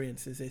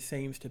experiences, there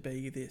seems to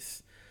be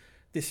this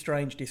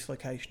strange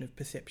dislocation of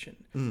perception.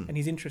 And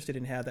he's interested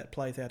in how that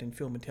plays out in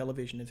film and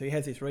television. And so he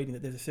has this reading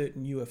that there's a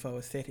certain UFO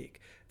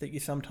aesthetic that you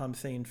sometimes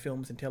see in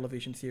films and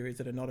television series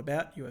that are not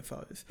about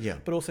UFOs. Yeah.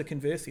 But also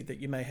conversely, that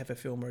you may have a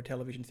film or a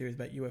television series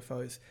about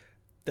UFOs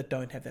that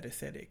don't have that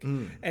aesthetic.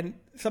 And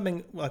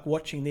something like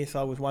watching this,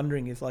 I was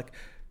wondering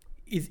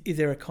is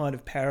there a kind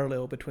of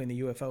parallel between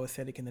the UFO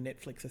aesthetic and the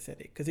Netflix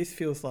aesthetic? Because this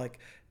feels like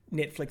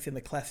Netflix in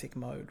the classic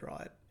mode,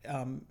 right?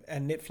 And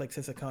Netflix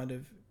is a kind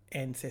of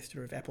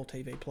ancestor of Apple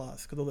TV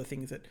Plus, because all the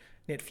things that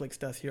Netflix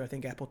does here, I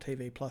think Apple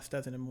TV Plus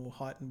does in a more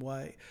heightened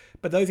way.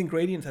 But those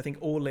ingredients, I think,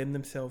 all lend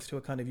themselves to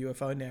a kind of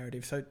UFO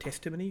narrative. So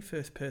testimony,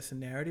 first-person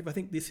narrative. I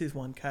think this is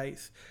one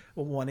case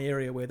or one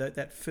area where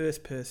that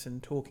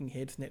first-person talking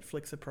heads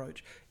Netflix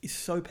approach is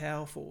so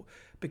powerful,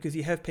 because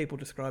you have people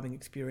describing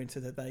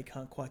experiences that they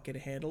can't quite get a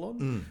handle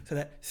on. So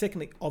that,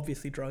 secondly,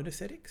 obviously drone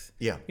aesthetics.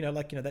 Yeah.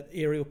 That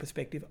aerial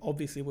perspective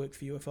obviously works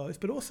for UFOs.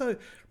 But also,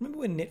 remember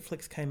when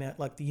Netflix came out,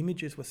 the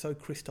images were so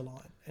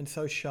crystalline and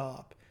so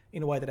sharp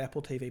in a way that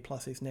Apple TV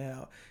Plus is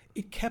now.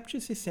 It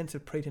captures this sense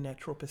of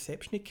preternatural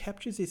perception. It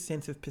captures this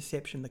sense of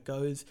perception that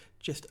goes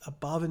just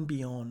above and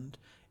beyond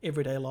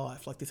everyday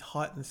life, like this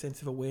heightened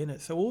sense of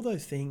awareness. So all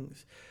those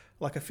things,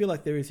 I feel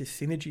like there is this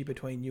synergy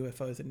between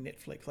UFOs and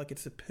Netflix.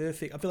 It's a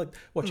perfect... I feel like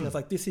watching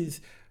it, this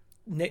is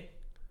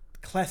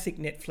classic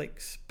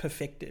Netflix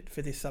perfected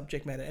for this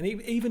subject matter. And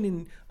even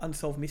in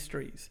Unsolved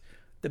Mysteries,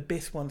 the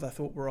best ones I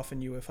thought were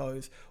often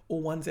UFOs,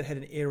 or ones that had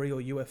an aerial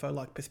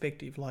UFO-like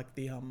perspective, like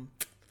the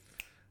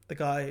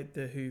guy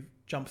who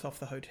jumps off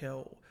the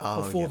hotel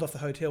or falls off the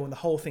hotel, and the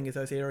whole thing is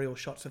those aerial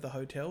shots of the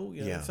hotel.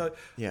 So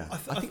I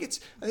think it's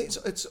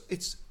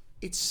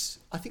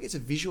a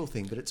visual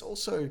thing, but it's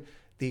also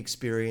the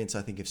experience,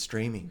 I think, of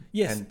streaming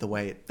and the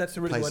way it that's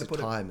a really plays way to with put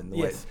time it. and the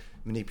way it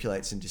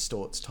manipulates and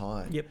distorts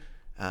time. Yep.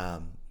 I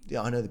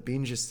know the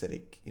binge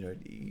aesthetic,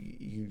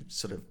 you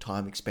sort of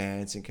time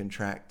expands and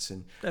contracts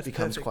and that's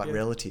becomes perfect, quite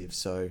relative.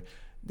 So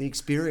the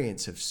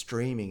experience of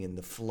streaming and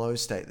the flow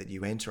state that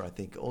you enter, I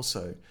think,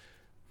 also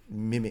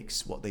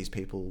mimics what these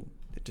people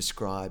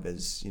describe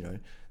as,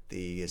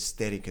 the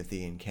aesthetic of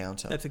the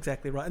encounter. That's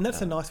exactly right. And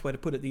that's a nice way to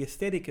put it. The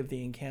aesthetic of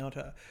the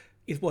encounter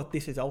is what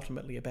this is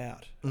ultimately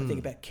about. I think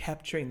about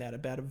capturing that,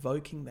 about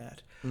evoking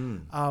that.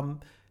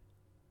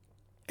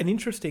 And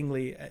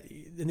interestingly,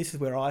 and this is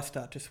where I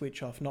start to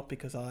switch off, not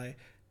because I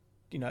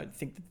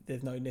think that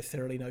there's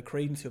necessarily no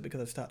credence to it,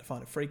 because I start to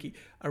find it freaky.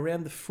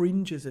 Around the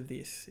fringes of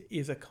this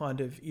is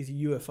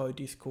UFO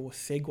discourse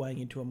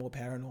segueing into a more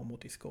paranormal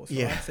discourse, right?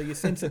 Yeah. So your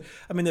sense of,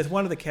 there's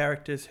one of the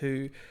characters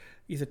who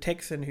is a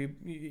Texan who,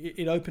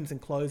 it opens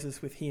and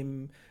closes with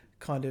him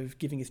kind of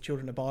giving his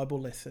children a Bible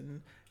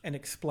lesson and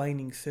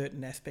explaining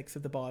certain aspects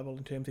of the Bible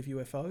in terms of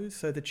UFOs.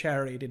 So the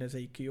chariot in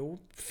Ezekiel,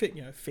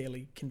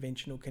 fairly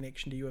conventional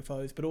connection to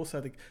UFOs, but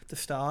also the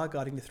star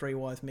guiding the three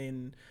wise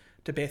men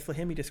to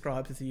Bethlehem, he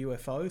describes as a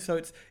UFO.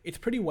 So it's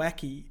pretty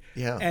wacky.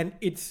 Yeah. And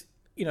it's,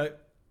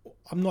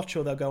 I'm not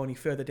sure they'll go any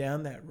further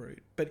down that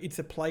route, but it's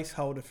a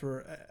placeholder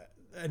for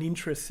an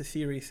interest the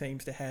series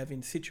seems to have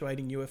in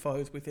situating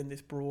UFOs within this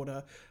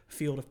broader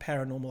field of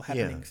paranormal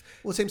happenings. Yeah.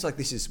 Well, it seems like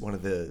this is one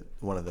of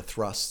the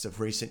thrusts of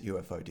recent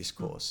UFO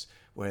discourse,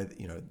 where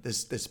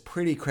there's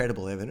pretty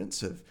credible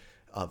evidence of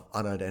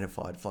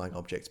unidentified flying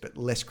objects, but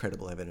less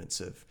credible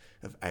evidence of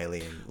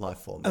alien life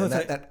form. And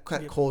that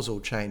causal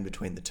chain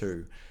between the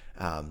two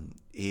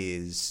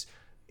is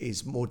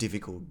more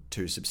difficult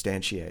to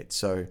substantiate.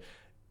 So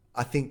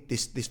I think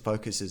this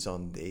focuses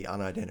on the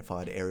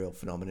unidentified aerial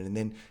phenomenon, and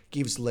then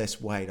gives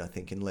less weight, I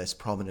think, and less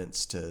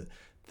prominence to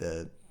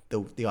the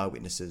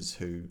eyewitnesses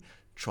who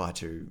try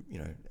to,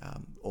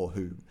 or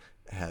who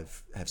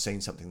have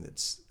seen something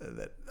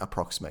that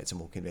approximates a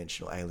more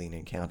conventional alien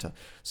encounter.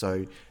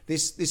 So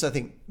this I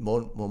think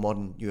more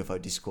modern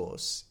UFO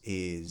discourse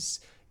is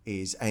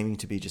aiming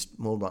to be just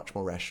much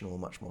more rational,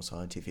 much more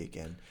scientific,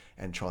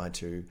 and trying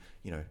to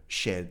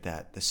shed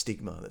the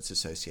stigma that's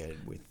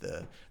associated with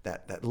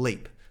that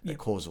leap. The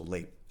causal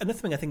leap. And that's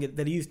something I think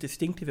that is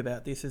distinctive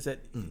about this, is that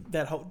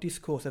that whole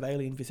discourse of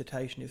alien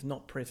visitation is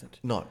not present.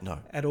 No.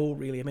 At all,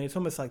 really. it's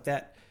almost like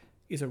that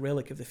is a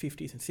relic of the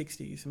 50s and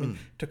 60s.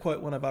 To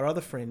quote one of our other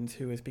friends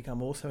who has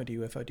become also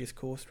into UFO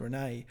discourse,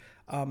 Renee,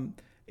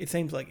 it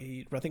seems like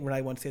I think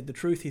Renee once said, the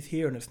truth is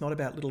here and it's not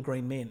about little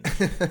green men.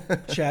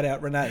 Shout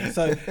out Renee.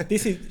 So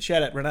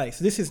shout out Renee.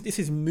 So this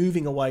is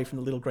moving away from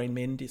the little green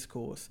men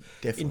discourse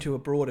into a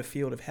broader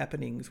field of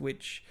happenings,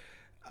 which...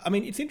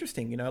 it's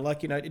interesting,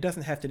 it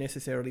doesn't have to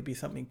necessarily be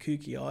something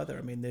kooky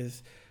either.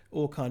 There's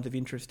all kinds of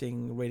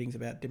interesting readings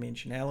about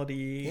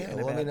dimensionality. Yeah,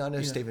 I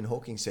know Stephen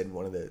Hawking said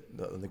one of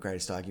the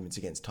greatest arguments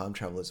against time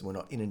travelers, we're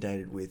not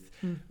inundated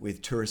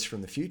with tourists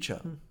from the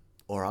future,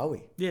 or are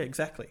we? Yeah,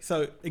 exactly.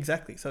 So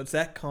it's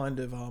that kind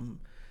of,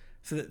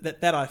 so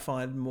that I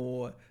find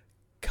more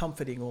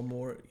comforting, or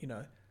more,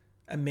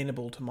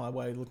 amenable to my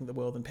way of looking at the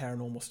world than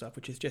paranormal stuff,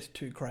 which is just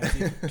too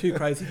crazy for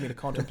me to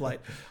contemplate.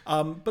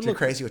 But too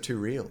crazy or too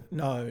real?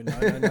 No.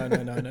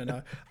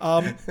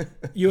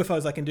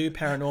 UFOs I can do,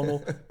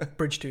 paranormal,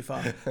 bridge too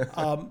far.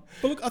 But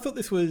look, I thought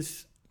this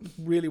was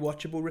really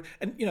watchable.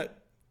 And,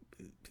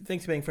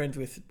 thanks for being friends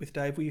with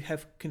Dave, we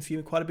have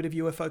consumed quite a bit of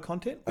UFO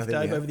content with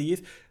Dave over the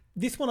years.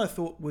 This one I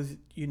thought was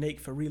unique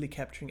for really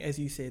capturing, as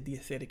you said, the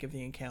aesthetic of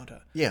the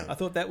encounter. Yeah. I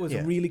thought that was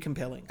really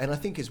compelling. And I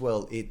think as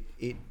well,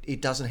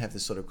 it doesn't have the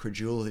sort of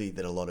credulity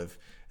that a lot of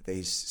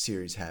these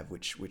series have,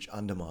 which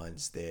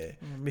undermines their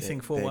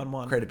Missing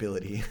 411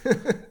 credibility.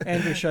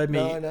 Andrew showed me.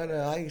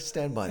 No, I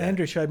stand by that.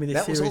 Andrew showed me this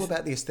that series. That was all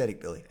about the aesthetic,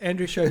 Billy.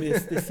 Andrew showed me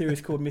this series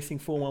called Missing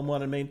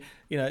 411.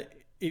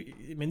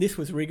 This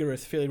was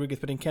fairly rigorous,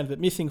 but encounter. But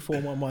Missing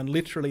 411,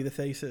 literally the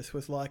thesis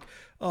was like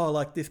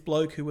this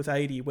bloke who was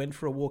 80 went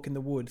for a walk in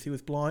the woods. He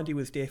was blind, he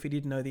was deaf, he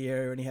didn't know the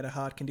area, and he had a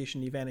heart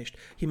condition. He vanished.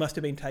 He must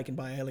have been taken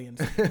by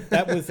aliens.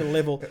 That was the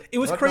level. It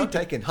was creepy. Not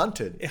taken,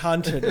 hunted.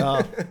 Hunted.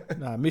 Oh,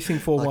 no, Missing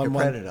 411.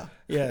 Like a predator.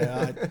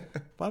 Yeah.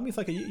 It's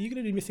like, are you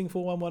going to do Missing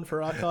 411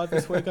 for archive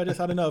this week? I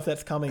don't know if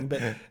that's coming,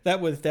 but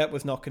that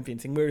was not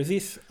convincing. Whereas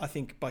this, I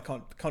think, by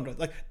contrast,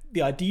 like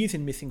the ideas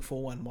in Missing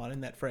 411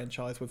 in that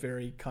franchise were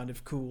very kind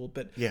of cool,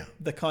 but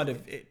the kind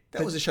of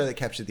that was a show that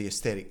captured the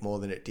aesthetic more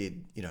than it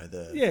did,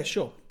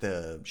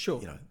 the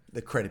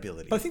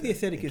credibility. But I think the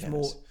aesthetic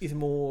is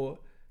more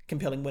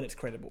compelling when it's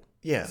credible.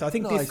 Yeah. So I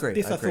think I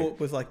thought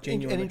was like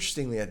genuine. And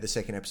interestingly, the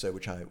second episode,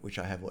 which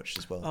I have watched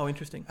as well. Oh,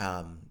 interesting.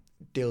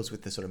 Deals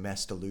with the sort of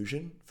mass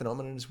delusion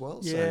phenomenon as well.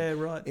 Yeah, so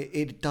right.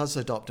 It does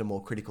adopt a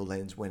more critical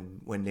lens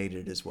when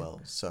needed as well.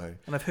 So,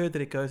 and I've heard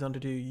that it goes on to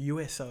do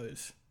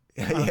USOs.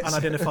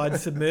 Unidentified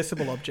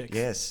submersible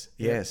objects.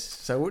 Yes.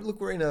 So look,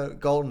 we're in a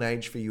golden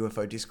age for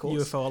UFO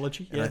discourse,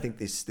 UFOlogy, and I think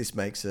this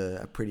makes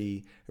a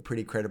pretty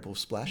credible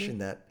splash in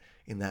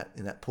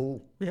that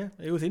pool. Yeah,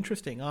 it was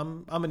interesting.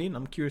 I'm in.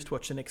 I'm curious to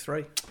watch the next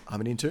 3.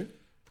 I'm an in too.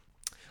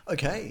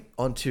 Okay,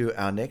 on to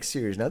our next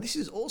series. Now, this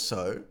is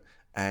also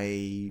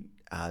a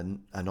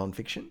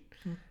non-fiction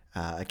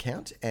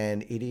account,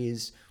 and it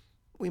is.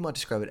 We might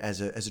describe it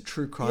as a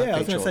true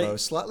crime feature, although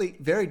slightly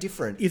very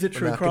different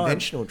from our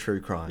conventional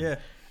true crime. Yeah.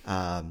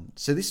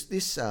 So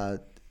this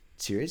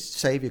series,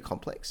 Saviour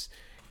Complex,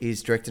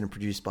 is directed and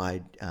produced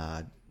by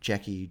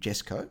Jackie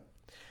Jesko,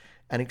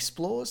 and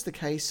explores the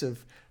case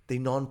of the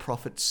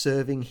non-profit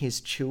Serving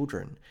His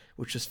Children,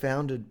 which was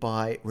founded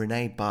by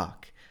Renee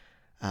Buck,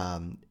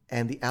 and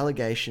the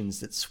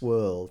allegations that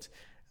swirled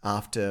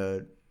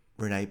after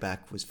Renee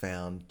Buck was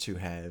found to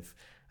have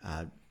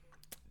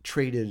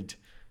treated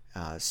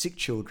sick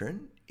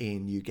children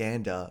in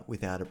Uganda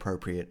without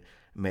appropriate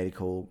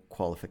medical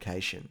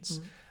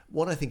qualifications.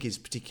 What I think is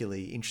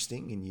particularly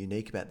interesting and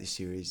unique about this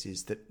series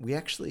is that we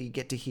actually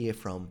get to hear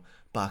from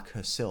Buck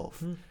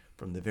herself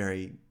from the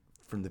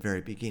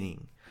very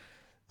beginning.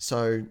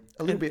 So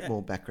a little bit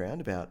more background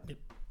about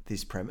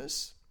this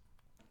premise.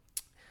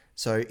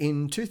 So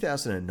in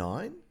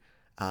 2009,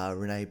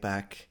 Renee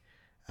Buck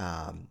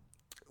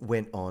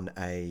went on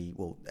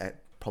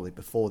probably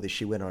before this,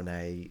 she went on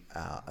a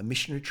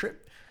missionary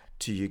trip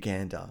to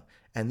Uganda,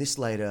 and this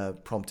later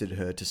prompted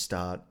her to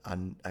start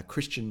a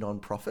Christian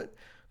non-profit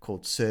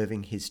called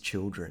Serving His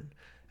Children.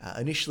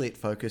 Initially, it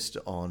focused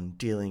on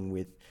dealing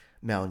with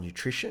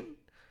malnutrition.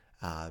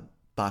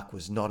 Buck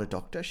was not a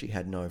doctor; she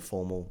had no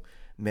formal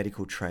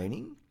medical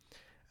training,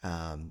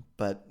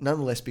 but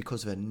nonetheless,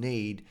 because of her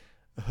need,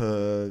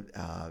 her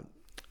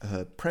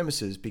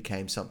premises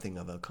became something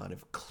of a kind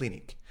of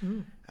clinic.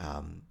 And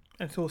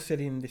it's all set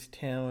in this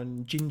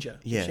town, Jinja,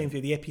 which Yeah. seems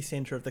to be the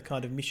epicenter of the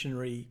kind of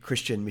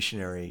Christian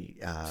missionary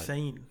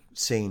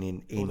scene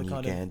in or the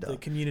kind Uganda. of the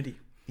community.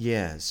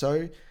 Yeah,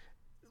 so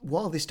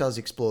while this does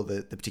explore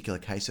the particular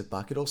case of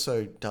Buck, it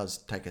also does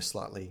take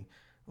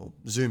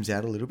zooms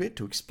out a little bit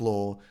to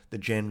explore the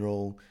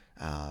general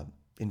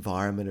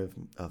environment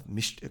of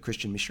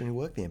Christian missionary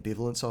work, the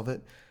ambivalence of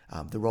it,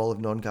 the role of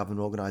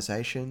non-government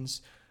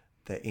organisations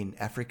in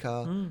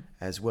Africa,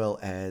 as well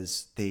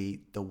as the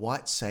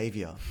white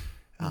saviour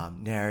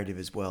narrative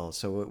as well.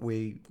 So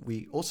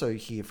we also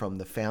hear from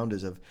the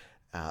founders of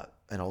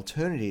an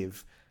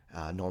alternative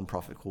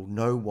non-profit called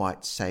No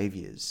White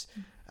Saviours,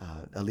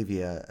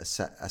 Olivia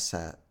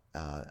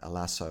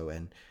Alasso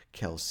and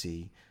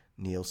Kelsey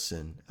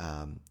Nielsen,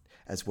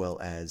 as well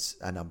as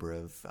a number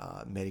of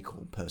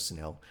medical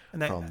personnel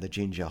from the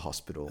Jinja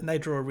Hospital. And they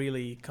draw a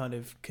really kind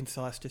of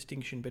concise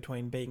distinction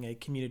between being a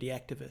community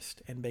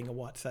activist and being a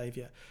white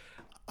saviour.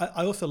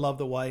 I also love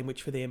the way in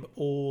which for them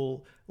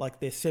all, like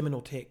their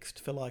seminal text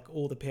for like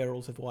all the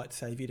perils of white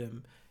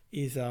saviourdom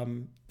is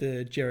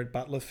the Gerard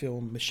Butler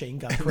film Machine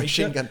Gun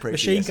Preacher.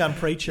 Machine Gun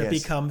Preacher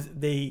becomes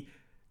the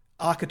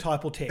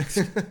archetypal text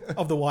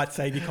of the white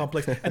saviour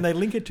complex, and they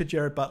link it to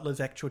Gerard Butler's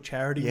actual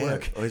charity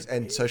work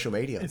and social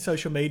media. So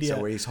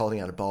where he's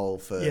holding out a bowl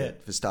for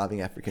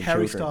starving African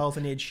Harry children. Styles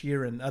and Ed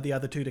Sheeran are the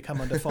other two to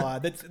come under fire.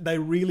 They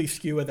really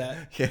skewer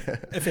that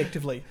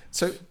effectively.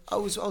 So I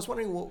was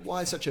wondering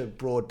why such a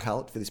broad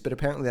palette for this, but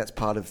apparently that's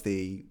part of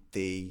the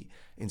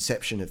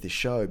inception of this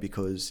show,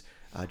 because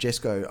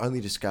Jesco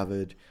only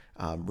discovered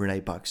Renee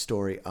Buck's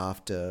story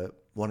after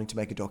wanting to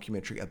make a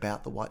documentary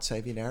about the white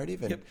saviour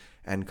narrative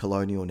and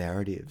colonial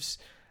narratives.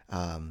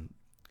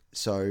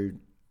 So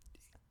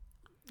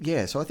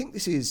I think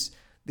this is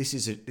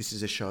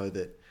a show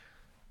that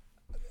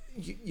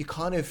you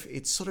kind of,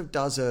 it sort of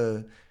does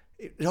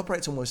it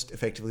operates almost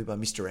effectively by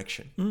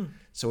misdirection.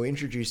 So we're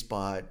introduced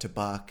to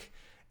Buck,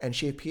 and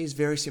she appears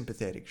very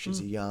sympathetic. She's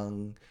a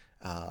young,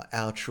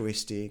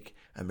 altruistic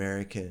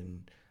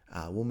American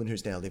woman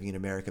who's now living in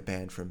America,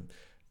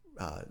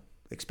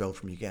 expelled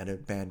from Uganda,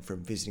 banned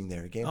from visiting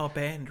there again. Oh,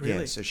 banned, really?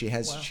 Yeah, so she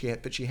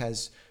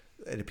has,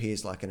 it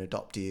appears like an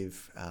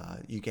adoptive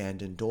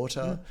Ugandan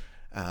daughter,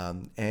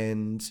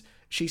 and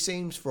she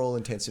seems, for all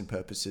intents and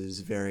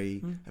purposes, a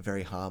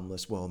very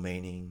harmless,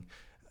 well-meaning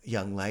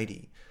young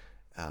lady.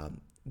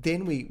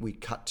 Then we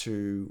cut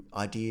to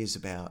ideas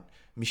about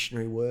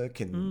missionary work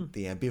and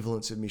the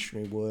ambivalence of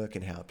missionary work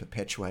and how it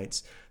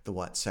perpetuates the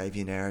white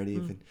saviour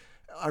narrative. And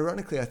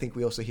ironically, I think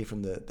we also hear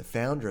from the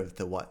founder of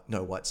the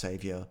No White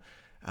Saviour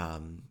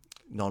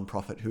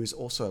non-profit, who's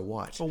also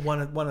white. Or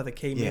one of the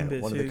key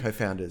members. One of the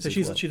co-founders. So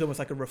she's almost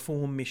like a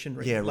reform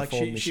missionary. Yeah, like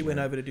she went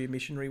over to do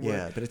missionary work.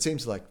 Yeah, but it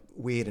seems like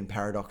weird and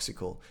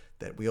paradoxical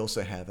that we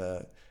also have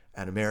an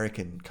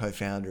American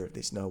co-founder of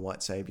this No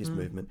White Saviours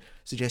movement,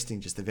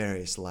 suggesting just the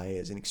various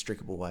layers,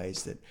 inextricable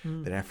ways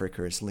that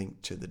Africa is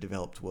linked to the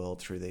developed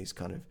world through these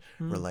kind of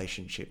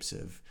relationships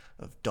of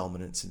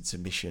dominance and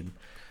submission.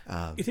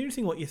 It's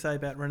interesting what you say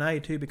about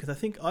Renee too, because I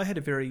think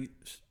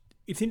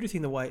it's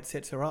interesting the way it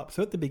sets her up.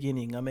 So at the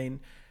beginning, I mean,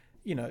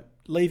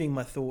 leaving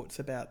my thoughts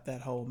about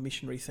that whole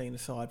missionary scene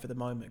aside for the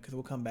moment, because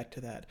we'll come back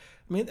to that.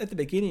 I mean, at the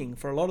beginning,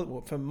 for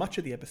much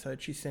of the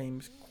episode, she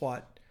seems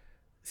quite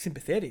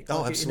sympathetic.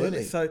 Oh,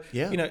 absolutely. So,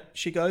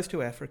 she goes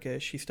to Africa,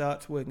 she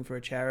starts working for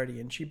a charity,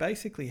 and she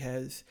basically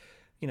has,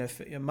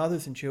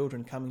 mothers and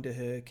children coming to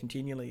her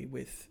continually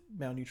with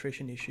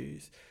malnutrition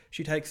issues.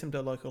 She takes them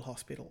to local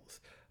hospitals.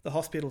 The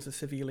hospitals are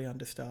severely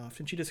understaffed,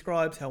 and she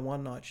describes how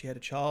one night she had a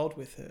child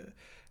with her,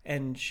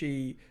 and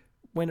she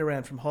went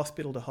around from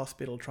hospital to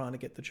hospital trying to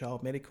get the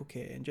child medical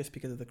care, and just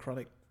because of the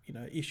chronic,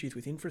 issues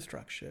with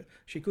infrastructure,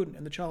 she couldn't,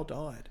 and the child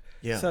died.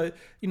 Yeah. So,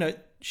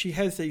 she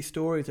has these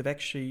stories of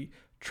actually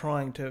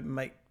trying to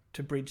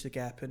bridge the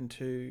gap and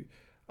to,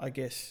 I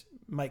guess,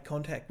 make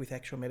contact with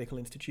actual medical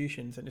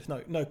institutions, and there's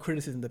no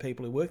criticism of the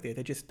people who work there.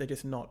 They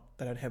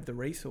don't have the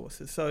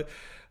resources. So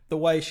the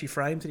way she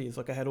frames it is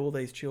like, I had all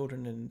these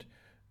children and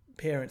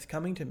parents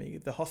coming to me,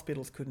 the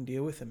hospitals couldn't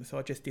deal with them, so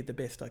I just did the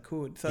best I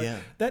could. So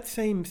that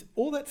seems,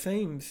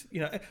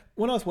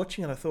 when I was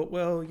watching it, I thought,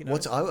 well,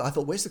 I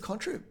thought, where's the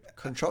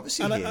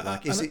controversy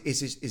here?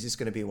 Is this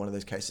going to be one of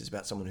those cases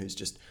about someone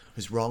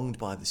who's wronged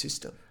by the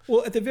system?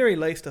 Well, at the very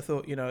least, I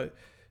thought,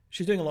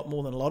 she's doing a lot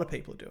more than a lot of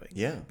people are doing.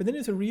 Yeah. But then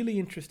there's a really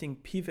interesting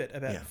pivot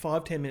about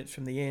 5-10 minutes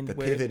from the end. The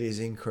pivot is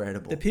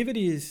incredible. The pivot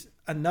is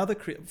another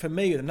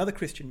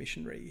Christian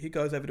missionary who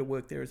goes over to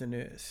work there as a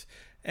nurse.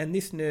 And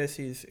this nurse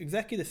is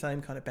exactly the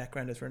same kind of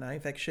background as Renee. In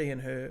fact, she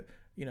and her,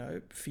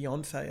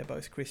 fiance are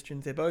both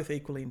Christians. They're both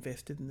equally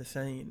invested in the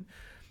scene.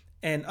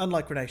 And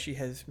unlike Renee, she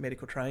has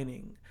medical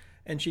training.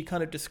 And she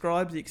kind of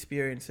describes the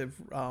experience of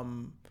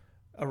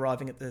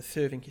arriving at the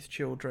Serving His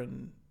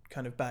Children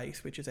kind of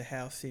base, which is a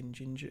house in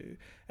Jinju,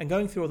 and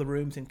going through all the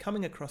rooms and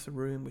coming across a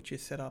room which is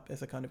set up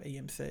as a kind of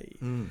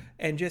EMC.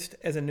 And just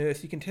as a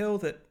nurse, you can tell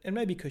that, and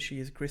maybe because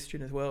she is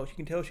Christian as well, you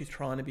can tell she's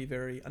trying to be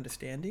very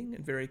understanding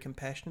and very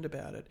compassionate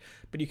about it,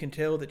 but you can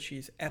tell that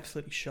she's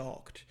absolutely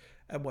shocked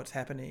at what's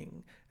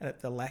happening and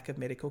at the lack of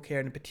medical care,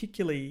 and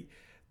particularly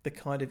the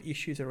kind of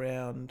issues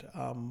around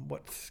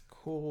what's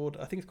called,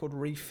 I think it's called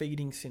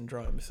refeeding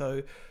syndrome.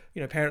 So,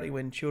 apparently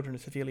when children are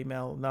severely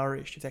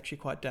malnourished, it's actually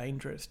quite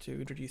dangerous to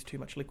introduce too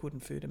much liquid in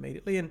food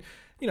immediately. And,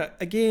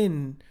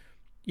 again,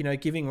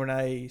 giving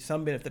Renee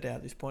some benefit of the doubt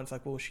at this point, it's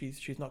like, well,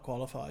 she's not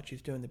qualified.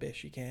 She's doing the best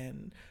she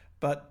can.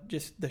 But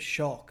just the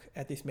shock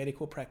at this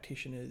medical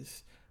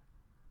practitioner's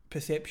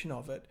perception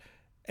of it,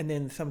 and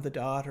then some of the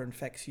data and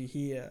facts you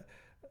hear,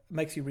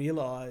 makes you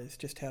realise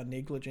just how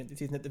negligent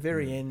this is. And at the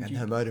very end... And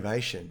her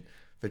motivation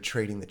for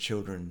treating the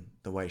children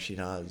the way she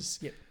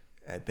does,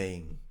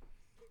 being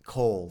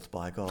called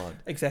by God.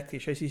 Exactly.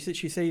 She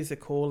sees the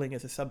calling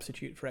as a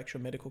substitute for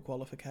actual medical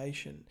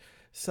qualification.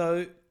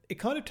 So it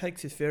kind of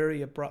takes this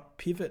very abrupt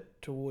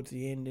pivot towards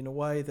the end in a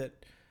way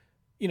that,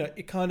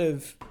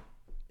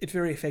 it's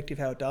very effective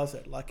how it does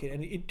it.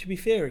 To be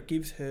fair, it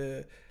gives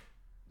her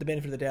the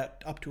benefit of the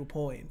doubt up to a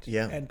point,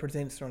 and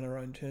presents her on her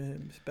own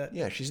terms. But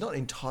she's not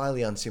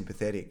entirely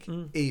unsympathetic,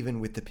 even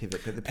with the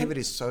pivot. But the pivot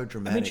is so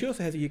dramatic. I mean, she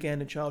also has a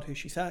Ugandan child who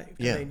she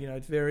saved. I mean,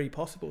 it's very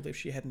possible that if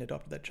she hadn't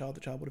adopted that child, the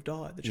child would have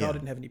died. The child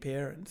didn't have any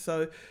parents,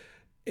 so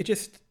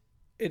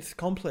it's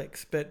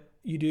complex. But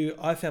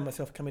I found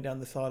myself coming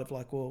down the side of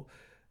like, well,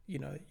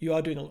 you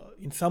are doing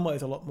in some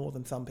ways a lot more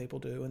than some people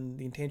do, and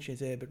the intention is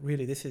there. But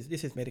really, this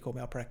is medical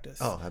malpractice.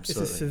 Oh,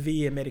 absolutely. This is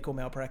severe medical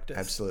malpractice.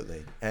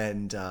 Absolutely.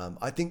 And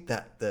I think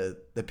that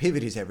the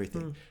pivot is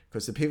everything,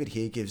 because the pivot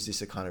here gives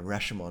this a kind of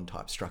Rashomon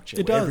type structure.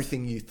 It does.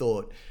 Everything you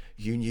thought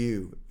you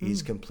knew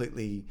is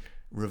completely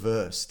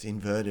reversed,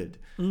 inverted,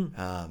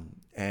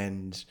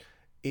 and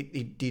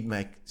it did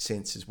make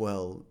sense as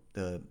well.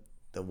 The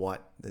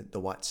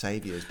white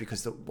saviors,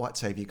 because the white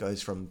savior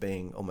goes from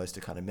being almost a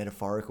kind of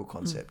metaphorical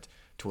concept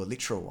to a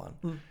literal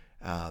one.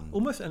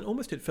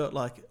 Almost it felt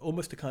like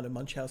almost a kind of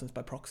Munchausen's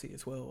by proxy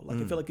as well. Like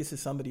it felt like this is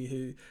somebody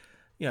who,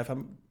 if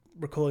I'm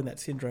recalling that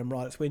syndrome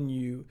right, it's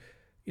when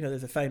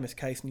there's a famous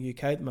case in the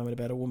UK at the moment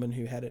about a woman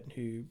who had it,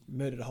 who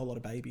murdered a whole lot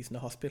of babies in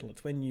the hospital.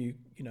 It's when you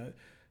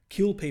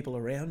kill people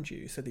around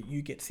you so that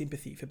you get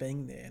sympathy for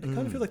being there. And it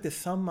kind of feels like there's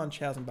some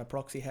Munchausen by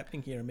proxy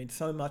happening here. I mean,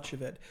 so much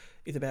of it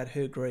is about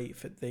her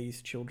grief at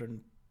these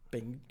children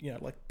being,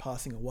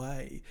 passing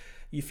away.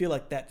 You feel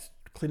like that's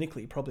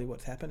clinically probably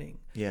what's happening.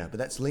 Yeah, but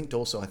that's linked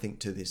also, I think,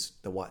 to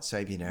the white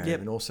saviour narrative,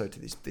 and also to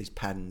these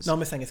patterns. No,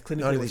 I'm saying it's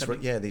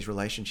clinically these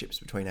relationships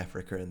between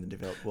Africa and the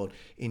developed world,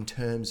 in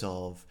terms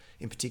of,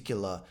 in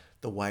particular,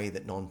 the way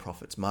that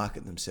non-profits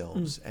market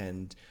themselves,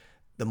 and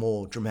the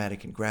more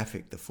dramatic and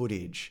graphic the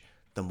footage,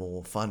 the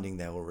more funding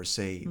they will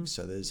receive.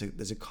 So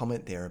there's a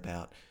comment there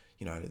about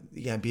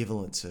the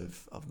ambivalence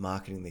of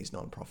marketing these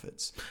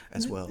non-profits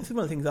as well. This is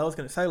one of the things I was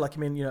going to say. Like, I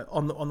mean,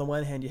 on the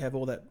one hand, you have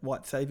all that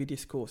white saviour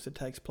discourse that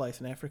takes place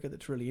in Africa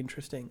that's really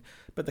interesting,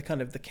 but the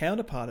kind of the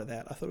counterpart of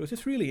that, I thought it was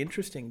just really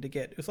interesting to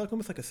get. It was like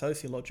almost like a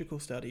sociological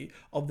study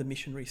of the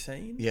missionary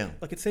scene. Yeah,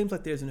 like it seems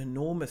like there's an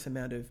enormous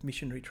amount of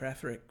missionary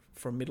traffic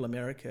from Middle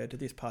America to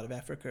this part of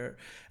Africa,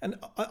 and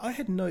I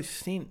had no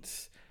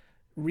sense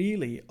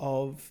really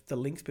of the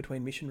links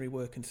between missionary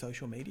work and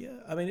social media.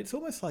 I mean, it's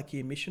almost like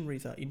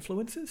missionaries are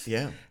influencers.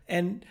 Yeah.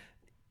 And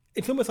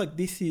it's almost like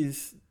this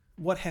is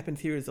what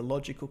happens here is a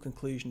logical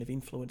conclusion of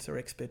influence or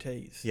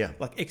expertise. Yeah.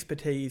 Like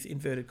expertise,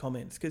 inverted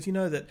comments. Because you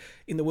know that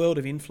in the world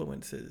of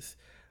influencers,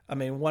 I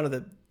mean, one of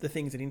the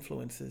things that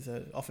influencers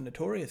are often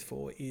notorious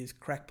for is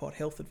crackpot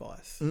health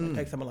advice. Like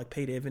take someone like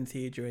Pete Evans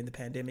here during the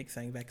pandemic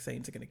saying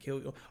vaccines are going to kill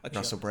you. Actually,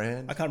 Russell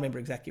Brand. I can't remember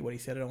exactly what he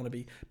said. I don't want to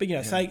be... But,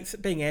 saying,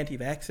 being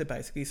anti-vaxxer,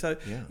 basically. So,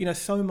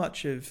 so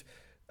much of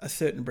a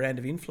certain brand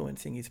of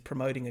influencing is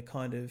promoting a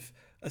kind of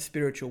a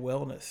spiritual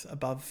wellness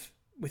above,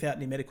 without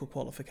any medical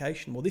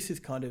qualification. Well, this is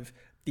kind of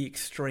the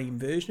extreme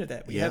version of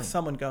that. We have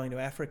someone going to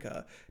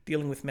Africa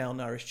dealing with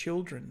malnourished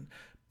children,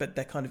 but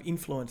that kind of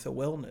influencer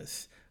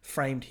wellness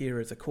framed here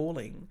as a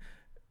calling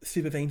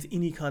supervenes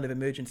any kind of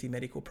emergency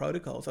medical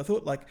protocols. I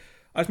thought, like,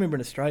 I just remember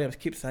in Australia, I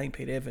keep saying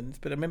Pete Evans,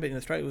 but I remember in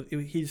Australia,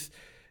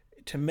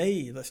 to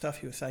me, the stuff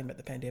he was saying about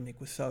the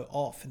pandemic was so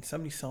off, and so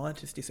many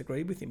scientists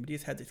disagreed with him, but he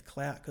just had this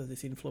clout because of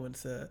this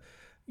influencer,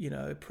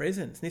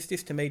 presence. And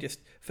this to me just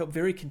felt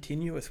very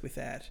continuous with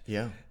that.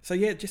 Yeah. So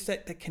yeah, just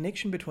that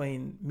connection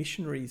between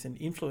missionaries and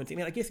influence. I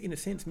mean, I guess in a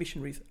sense,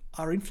 missionaries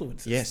are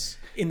influencers. Yes.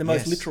 In the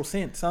most literal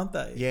sense, aren't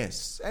they?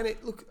 Yes. And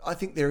I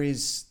think there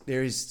is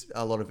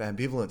a lot of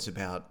ambivalence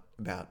about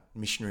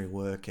missionary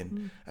work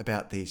and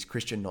about these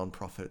Christian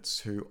non-profits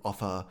who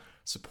offer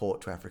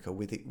support to Africa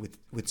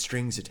with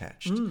strings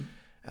attached.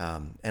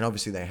 And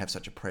obviously they have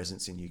such a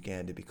presence in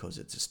Uganda because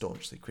it's a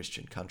staunchly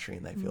Christian country,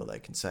 and they feel they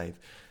can save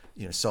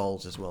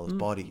souls as well as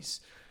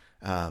bodies.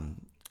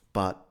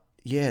 But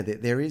yeah,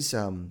 there is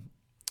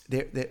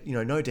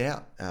no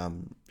doubt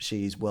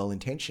she is well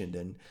intentioned,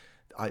 and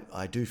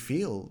I do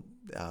feel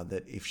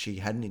that if she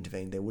hadn't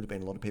intervened, there would have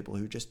been a lot of people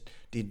who just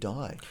did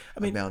die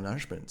of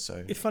malnourishment.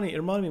 So it's funny. It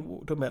reminded me of what we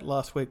were talking about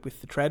last week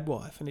with the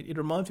Tradwife, and it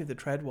reminds me of the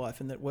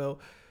Tradwife in that, well,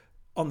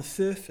 on the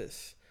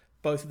surface,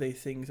 both of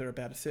these things are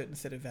about a certain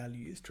set of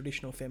values,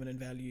 traditional feminine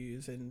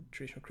values and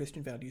traditional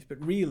Christian values,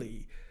 but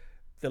really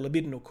the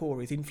libidinal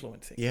core is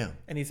influencing. Yeah.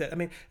 And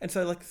and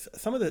so like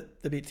some of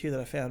the bits here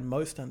that I found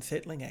most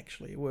unsettling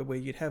actually were where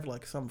you'd have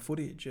like some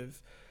footage of,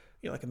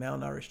 like a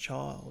malnourished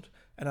child,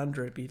 and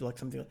under it be like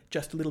something like,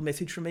 just a little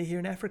message from me here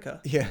in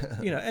Africa. Yeah.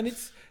 And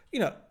it's,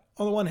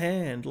 on the one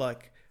hand,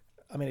 like,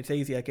 I mean, it's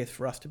easy, I guess,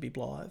 for us to be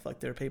blithe.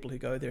 Like, there are people who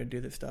go there and do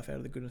this stuff out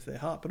of the goodness of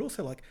their heart. But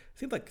also, like, it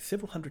seems like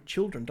several hundred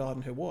children died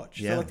on her watch.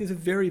 Yeah. So, like, there's a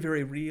very,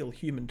 very real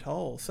human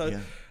toll. So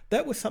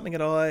that was something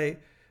that I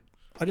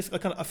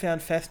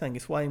found fascinating,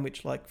 this way in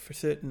which, like, for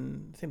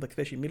certain, it seems like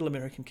especially middle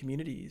American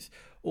communities,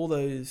 all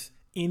those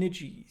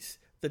energies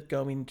that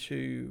go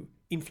into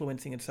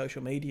influencing in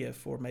social media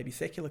for maybe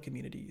secular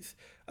communities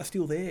are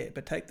still there,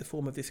 but take the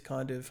form of this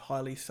kind of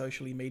highly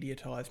socially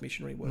mediatised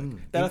missionary work.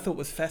 That I thought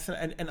was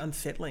fascinating and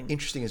unsettling.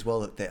 Interesting as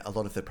well that a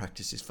lot of the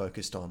practice is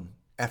focused on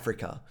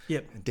Africa,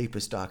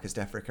 deepest, darkest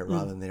Africa,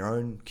 rather than their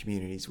own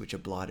communities, which are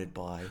blighted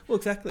by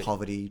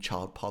poverty,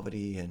 child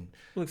poverty, and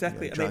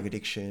drug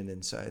addiction,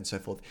 and so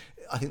forth.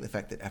 I think the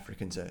fact that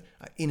Africans are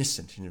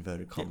innocent, in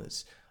inverted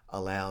commas,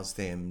 allows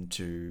them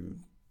to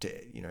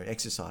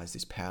exercise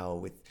this power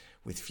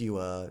with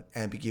fewer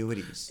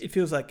ambiguities. It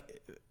feels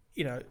like,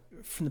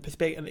 from the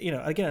perspective,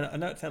 again, I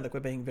know it sounds like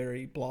we're being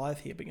very blithe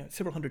here, but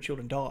several hundred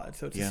children died,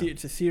 so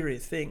it's a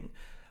serious thing.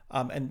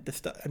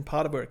 And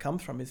part of where it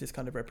comes from is this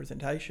kind of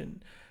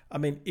representation. I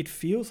mean, it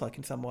feels like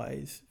in some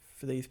ways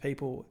for these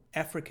people,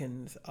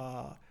 Africans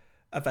are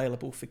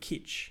available for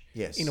kitsch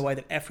in a way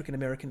that African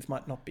Americans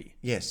might not be.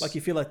 Yes. Like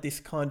you feel like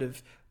this kind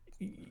of,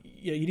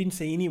 you didn't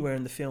see anywhere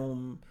in the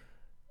film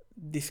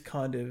this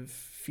kind of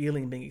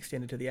feeling being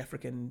extended to the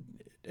African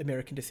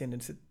American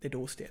descendants at their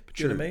doorstep.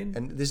 Do you know what I mean?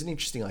 And there's an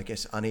interesting, I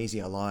guess, uneasy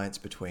alliance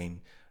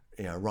between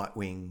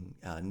right-wing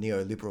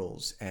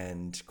neoliberals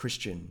and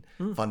Christian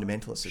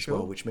fundamentalists as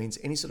well, which means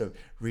any sort of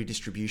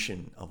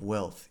redistribution of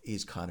wealth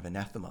is kind of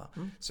anathema.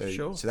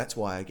 So that's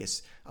why I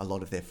guess a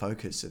lot of their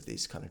focus of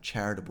these kind of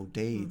charitable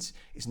deeds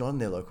is not in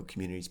their local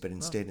communities, but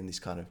instead in this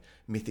kind of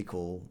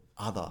mythical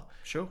other,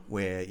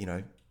 where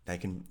they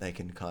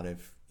can kind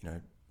of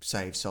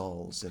save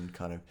souls and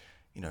kind of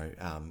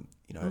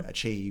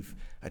achieve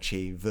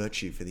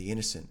virtue for the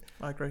innocent.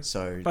 I agree.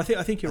 So but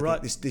I think you're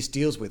right. This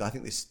deals with. I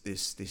think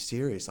this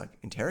series like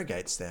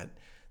interrogates that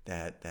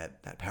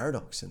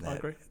paradox and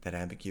that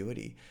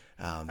ambiguity.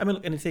 I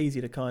mean, and it's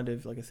easy to kind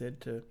of, like I said,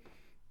 to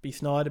be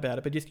snide about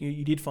it, but just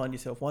you did find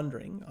yourself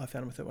wondering. I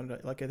found myself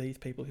wondering, like, are these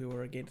people who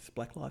are against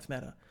Black Lives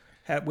Matter?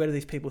 Where do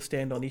these people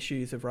stand on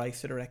issues of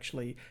race that are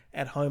actually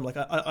at home? Like,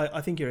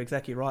 I think you're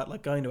exactly right.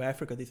 Like going to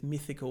Africa, this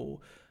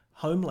mythical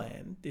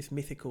homeland, this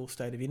mythical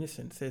state of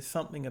innocence, there's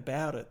something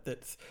about it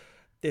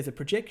there's a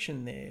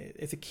projection there,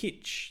 there's a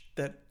kitsch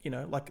that,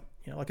 like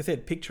I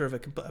said, picture of a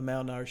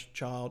malnourished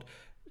child,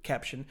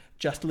 caption,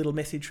 just a little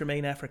message from me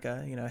in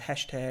Africa,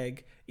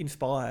 hashtag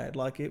inspired.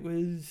 Like, it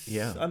was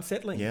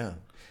unsettling. Yeah.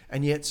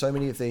 And yet so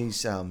many of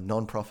these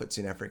non-profits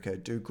in Africa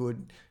do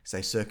good because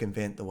they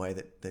circumvent the way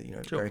that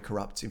very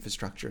corrupt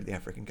infrastructure of the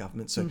African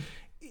government. So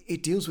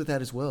it deals with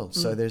that as well.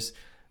 So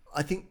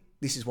I think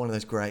this is one of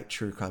those great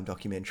true crime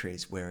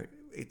documentaries where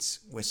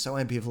we're so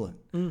ambivalent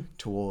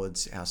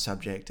towards our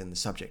subject and the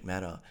subject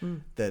matter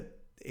that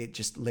it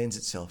just lends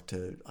itself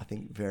to, I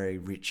think, very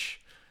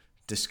rich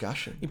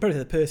discussion. You probably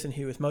the person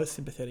who was most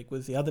sympathetic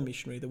was the other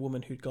missionary, the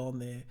woman who'd gone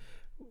there,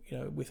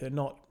 with her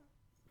not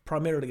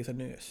primarily as a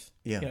nurse,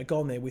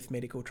 gone there with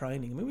medical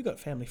training. I mean, we've got a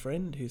family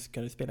friend who's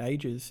going to spend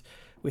ages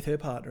with her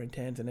partner in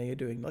Tanzania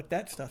doing like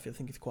that stuff. I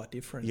think is quite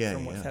different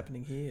from what's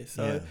happening here.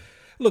 So,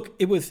 look,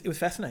 it was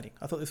fascinating.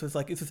 I thought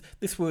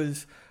this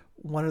was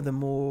one of the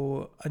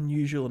more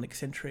unusual and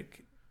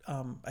eccentric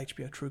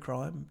HBO true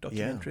crime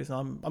documentaries.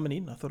 I'm an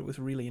in. I thought it was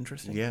really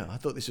interesting. Yeah, I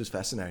thought this was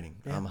fascinating.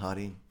 Yeah. I'm hard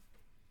in.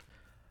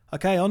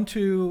 Okay, on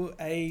to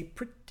a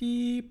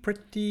pretty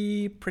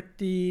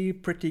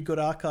good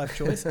archive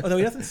choice. Although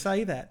he doesn't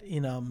say that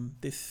in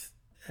this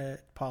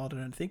pilot, I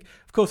don't think.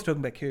 Of course,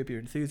 talking about Curb Your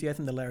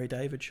Enthusiasm, the Larry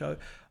David show.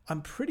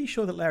 I'm pretty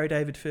sure that Larry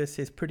David first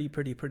says pretty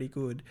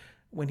good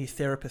when his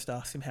therapist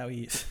asks him how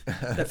he is.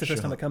 That's the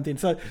first time it comes in.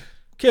 So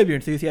Curb Your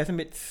Enthusiasm,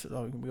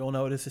 we all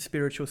know it as a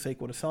spiritual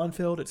sequel to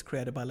Seinfeld. It's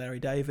created by Larry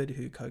David,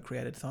 who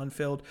co-created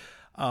Seinfeld.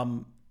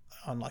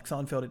 Unlike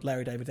Seinfeld,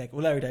 Larry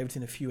David's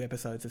in a few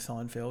episodes of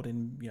Seinfeld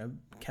in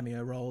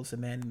cameo roles, The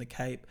Man in the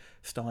Cape,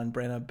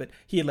 Steinbrenner, but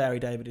here Larry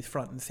David is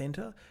front and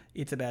centre.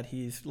 It's about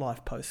his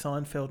life post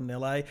Seinfeld in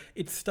LA.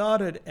 It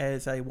started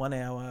as a 1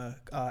 hour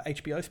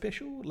HBO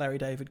special, Larry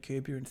David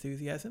Curb Your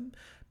Enthusiasm,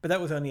 but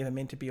that was only ever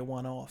meant to be a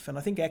one-off. And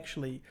I think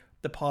actually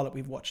the pilot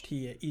we've watched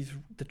here is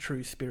the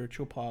true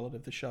spiritual pilot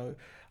of the show.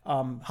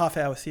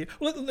 Half-hour series.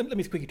 Well, let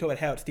me quickly talk about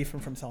how it's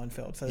different from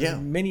Seinfeld. So there are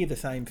many of the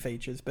same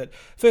features, but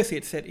firstly,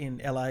 it's set in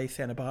LA,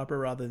 Santa Barbara,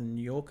 rather than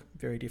New York.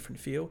 Very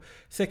different feel.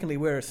 Secondly,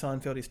 whereas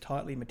Seinfeld is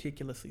tightly,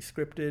 meticulously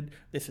scripted,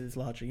 this is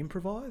largely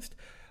improvised.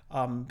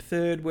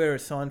 Third,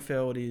 whereas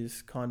Seinfeld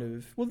is kind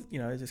of,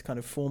 this kind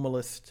of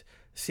formalist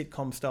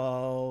sitcom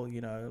style,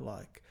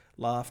 like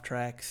laugh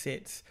track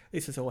sets.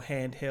 This is all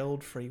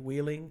handheld,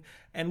 freewheeling.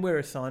 And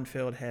whereas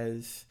Seinfeld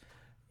has,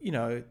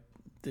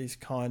 these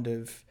kind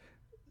of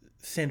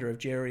centre of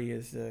Jerry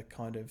as the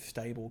kind of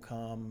stable,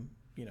 calm,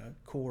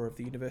 core of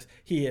the universe.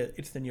 Here,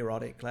 it's the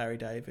neurotic Larry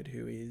David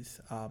who is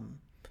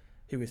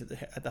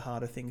at the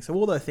heart of things. So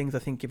all those things, I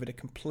think, give it a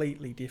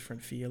completely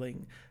different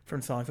feeling from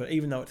Seinfeld,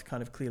 even though it's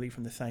kind of clearly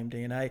from the same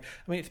DNA. I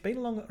mean, it's been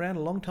around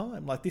a long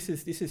time. Like this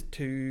is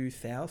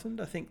 2000,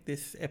 I think.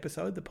 This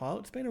episode, the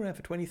pilot's been around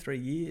for 23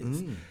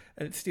 years, and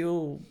it's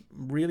still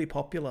really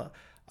popular.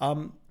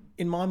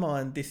 In my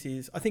mind,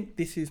 I think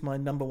this is my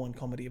number one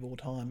comedy of all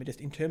time.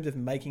 Just in terms of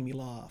making me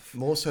laugh.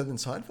 More so than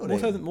Seinfeld?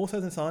 More so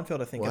than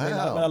Seinfeld, I think. Wow.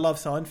 I mean, I love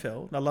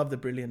Seinfeld, and I love the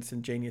brilliance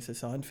and genius of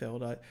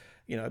Seinfeld.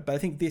 But I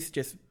think this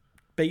just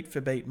beat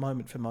for beat,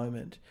 moment for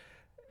moment.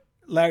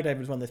 Larry David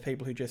was one of those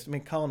people who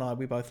Carl and I,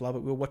 we both love it.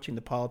 We were watching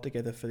the pilot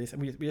together for this,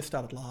 and we just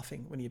started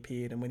laughing when he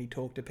appeared and when he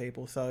talked to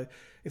people. So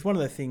it's one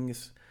of the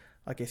things,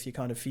 I guess, you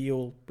kind of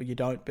feel, but you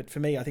don't. But for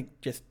me, I think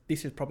just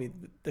this is probably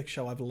the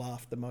show I've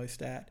laughed the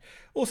most at.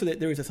 Also,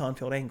 there is a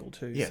Seinfeld angle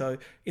too. Yeah. So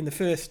in the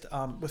first,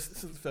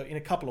 in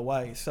a couple of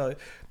ways. So,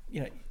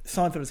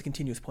 Seinfeld is a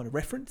continuous point of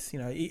reference.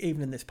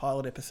 Even in this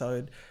pilot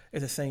episode,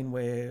 there's a scene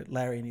where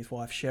Larry and his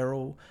wife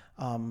Cheryl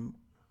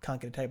can't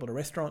get a table at a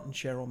restaurant, and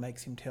Cheryl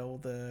makes him tell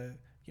the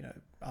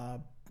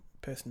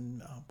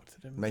person,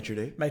 Maitre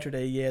d',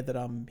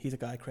 that he's a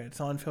guy who created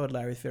Seinfeld.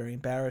 Larry's very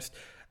embarrassed.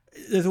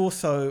 There's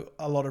also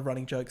a lot of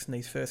running jokes in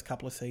these first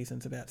couple of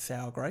seasons about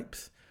Sour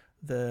Grapes,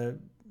 the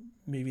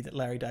movie that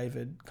Larry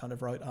David kind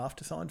of wrote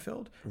after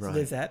Seinfeld. Right. So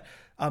there's that.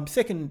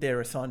 Second, there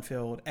are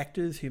Seinfeld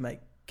actors who make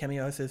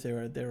cameos.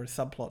 There are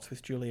subplots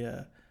with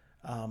Julia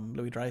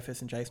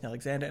Louis-Dreyfus and Jason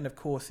Alexander, and of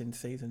course in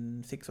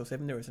season 6 or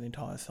 7 there is an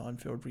entire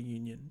Seinfeld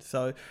reunion.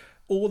 So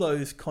all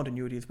those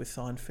continuities with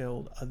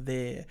Seinfeld are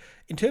there.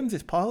 In terms of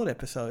this pilot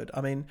episode,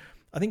 I mean,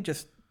 I think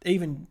just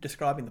even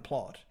describing the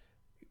plot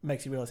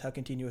makes you realise how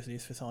continuous it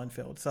is for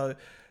Seinfeld. So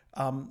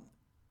something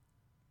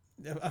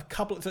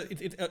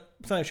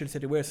I should have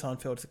said, where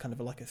Seinfeld is kind of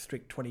like a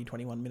strict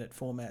 20-21 minute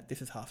format,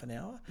 this is half an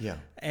hour. Yeah.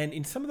 And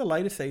in some of the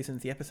later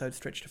seasons, the episodes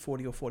stretch to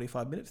 40 or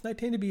 45 minutes, and they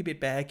tend to be a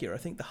bit baggier. I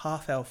think the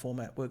half-hour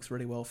format works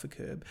really well for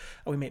Curb.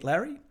 We meet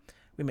Larry,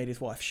 we meet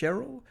his wife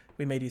Cheryl,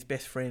 we meet his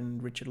best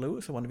friend Richard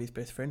Lewis, or one of his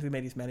best friends. We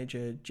meet his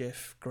manager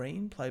Jeff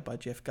Green, played by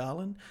Jeff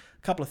Garlin.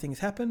 A couple of things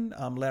happen.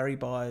 Larry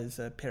buys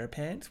a pair of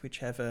pants which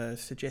have a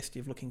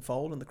suggestive-looking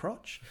fold in the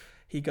crotch.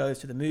 He goes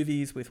to the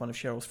movies with one of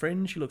Cheryl's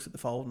friends. She looks at the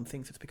fold and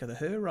thinks it's because of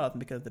her rather than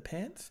because of the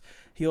pants.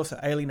 He also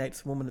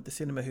alienates a woman at the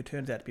cinema who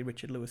turns out to be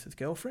Richard Lewis's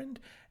girlfriend.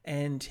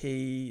 And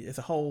there's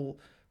a whole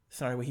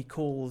scenario where he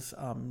calls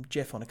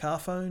Jeff on a car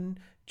phone.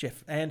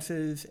 Jeff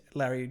answers.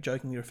 Larry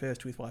jokingly refers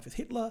to his wife as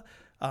Hitler.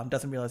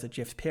 Doesn't realise that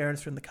Jeff's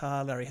parents are in the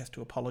car. Larry has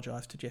to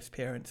apologise to Jeff's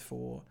parents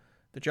for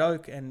the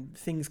joke, and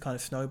things kind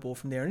of snowball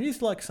from there. And it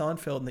is like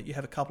Seinfeld in that you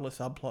have a couple of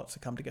subplots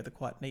that come together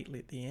quite neatly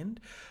at the end.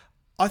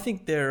 I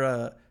think there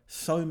are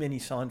so many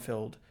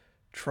Seinfeld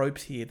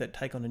tropes here that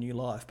take on a new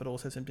life, but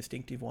also some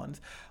distinctive ones.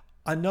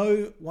 I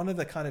know one of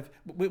the kind of...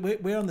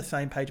 We're on the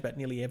same page about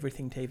nearly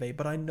everything TV,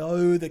 but I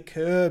know the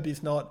Curb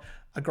is not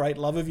a great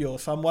love of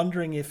yours. So I'm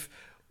wondering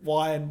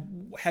why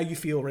and how you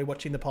feel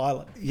rewatching the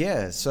pilot.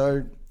 Yeah,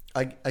 so...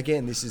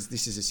 Again, this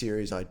is a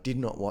series I did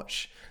not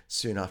watch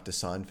soon after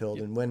Seinfeld,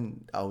 and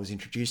when I was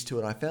introduced to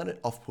it, I found it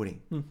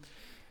off-putting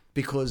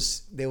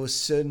because there were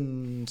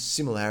certain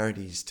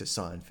similarities to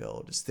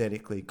Seinfeld,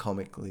 aesthetically,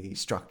 comically,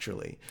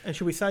 structurally. And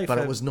should we say, but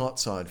it was not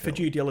Seinfeld. For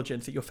due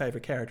diligence, that your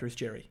favourite character is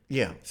Jerry?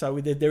 Yeah. So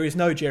there is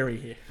no Jerry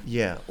here.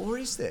 Yeah, or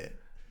is there?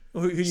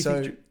 Who do you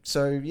think?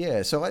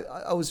 So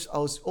I was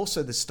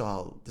also the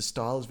style. The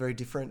style is very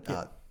different.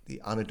 Yeah. The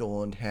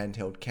unadorned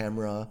handheld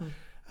camera.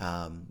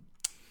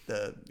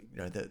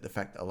 The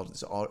fact that a lot of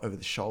this over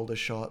the shoulder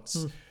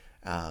shots,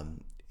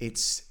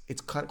 it's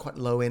kind of quite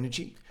low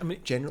energy. I mean,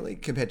 generally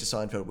compared to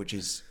Seinfeld, which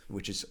is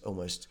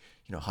almost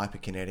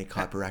hyperkinetic,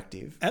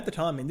 hyperactive. At the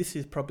time, and this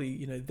is probably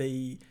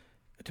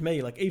to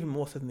me, like even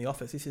more so than The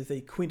Office, this is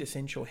the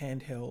quintessential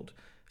handheld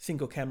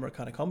single camera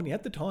kind of comedy.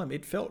 At the time,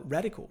 it felt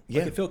radical.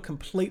 Yeah. It felt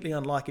completely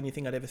unlike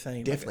anything I'd ever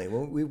seen. Definitely.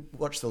 Well, we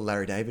watched the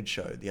Larry David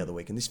show the other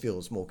week, and this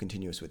feels more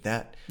continuous with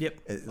that. Yep.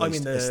 At I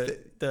least mean as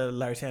the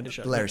Larry Sanders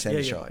show. The Larry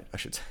Sanders Yeah. show, I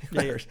should say.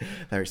 Yeah.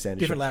 Larry Sanders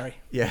Different show. Larry.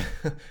 Yeah.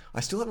 I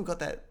still haven't got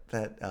that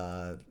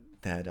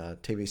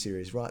TV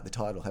series right, the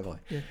title, have I?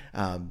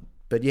 Yeah.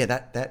 But yeah,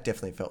 that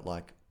definitely felt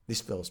like,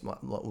 this feels more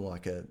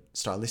like a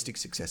stylistic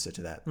successor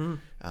to that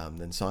than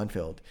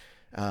Seinfeld.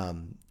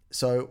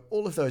 So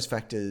all of those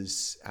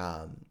factors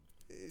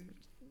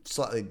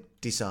slightly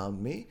disarmed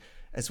me,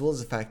 as well as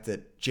the fact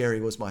that Jerry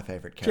was my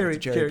favourite character.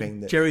 Jerry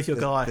being Jerry's your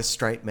guy. The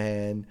straight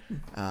man,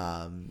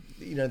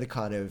 the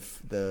kind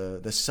of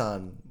the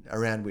sun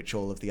around which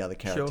all of the other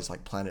characters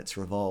like planets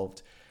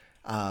revolved.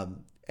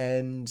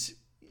 And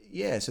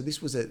yeah, so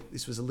this was a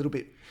little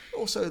bit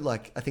also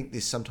like, I think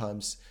this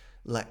sometimes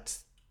lacked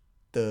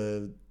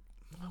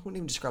I wouldn't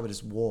even describe it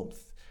as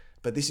warmth,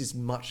 but this is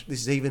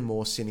even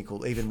more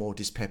cynical, even more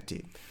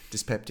dyspeptic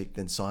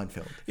than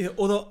Seinfeld. Yeah,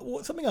 although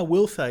something I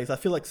will say is, I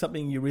feel like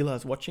something you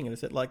realise watching it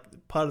is that,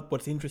 like, part of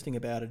what's interesting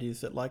about it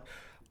is that, like,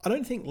 I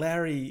don't think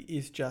Larry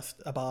is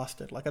just a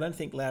bastard. Like, I don't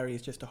think Larry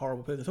is just a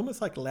horrible person. It's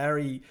almost like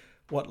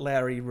what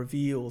Larry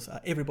reveals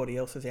are everybody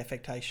else's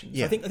affectations.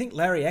 Yeah. I think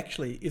Larry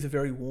actually is a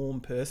very warm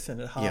person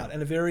at heart,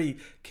 and a very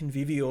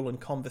convivial and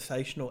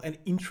conversational and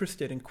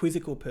interested and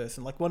quizzical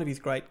person. Like, one of his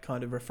great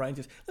kind of refrains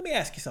is, "Let me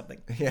ask you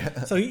something."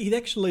 Yeah. So he'd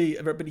actually,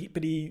 but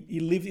he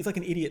lives. He's like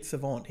an idiot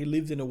savant. He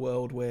lives in a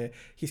world where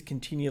he's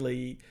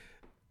continually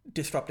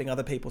disrupting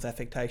other people's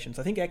affectations.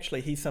 I think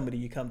actually he's somebody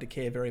you come to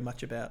care very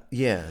much about.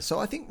 Yeah. So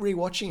I think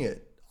rewatching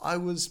it, I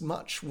was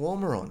much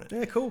warmer on it.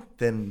 Yeah, cool.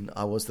 Than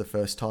I was the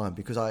first time,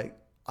 because I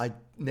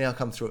now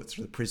come through it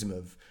through the prism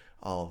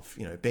of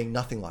being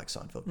nothing like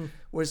Seinfeld.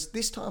 Whereas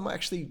this time I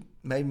actually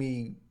made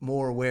me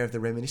more aware of the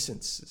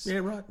reminiscences. Yeah,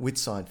 right. With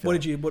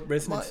Seinfeld. What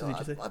resonance did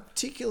you see? I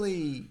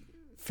particularly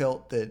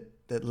felt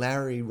that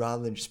Larry,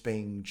 rather than just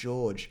being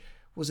George,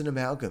 was an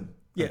amalgam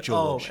of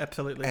George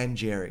absolutely. and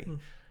Jerry.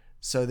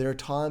 So there are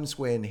times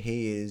when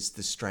he is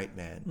the straight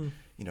man,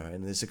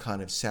 and there's a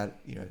kind of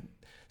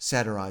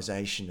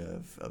satirization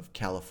of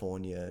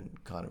California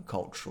and kind of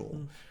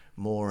cultural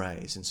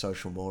mores and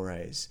social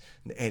mores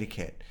and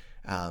etiquette,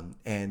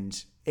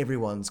 and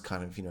everyone's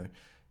kind of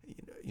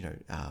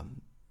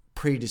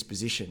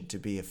predisposition to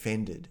be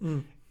offended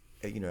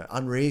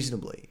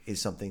unreasonably is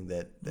something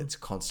that's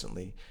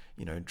constantly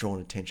drawn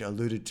attention,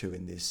 alluded to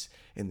in this.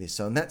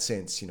 So in that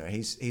sense,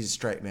 he's a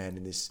straight man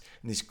in this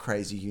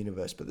crazy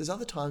universe. But there's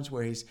other times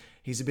where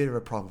he's a bit of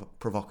a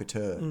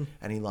provocateur,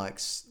 and he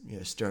likes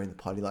stirring the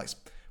pot. He likes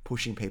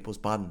pushing people's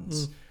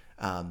buttons.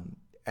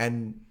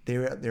 And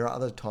there are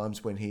other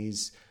times when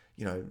he's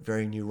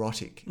very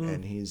neurotic,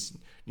 and his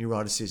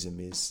neuroticism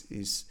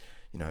is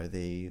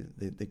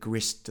the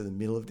grist to the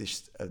middle of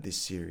this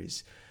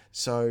series.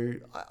 So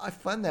I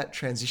find that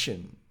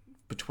transition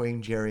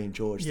between Jerry and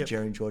George, the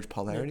Jerry and George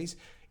polarities,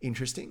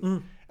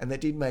 interesting, and that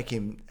did make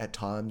him at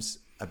times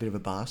a bit of a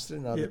bastard,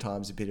 and other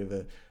times a bit of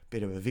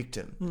a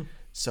victim.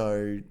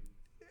 So,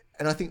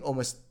 and I think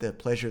almost the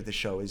pleasure of the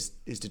show is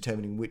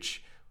determining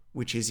which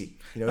is he?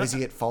 Is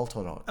he at fault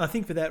or not? And I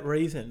think for that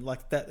reason,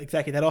 like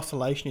that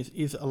oscillation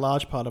is a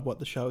large part of what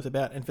the show is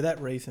about. And for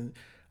that reason,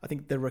 I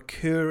think the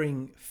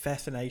recurring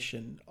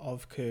fascination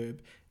of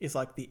Curb is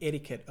like the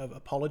etiquette of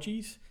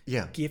apologies,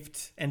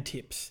 gifts, and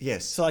tips.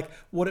 Yes. So like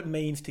what it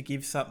means to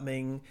give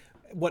something,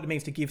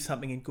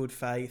 in good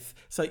faith.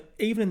 So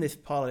even in this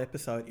pilot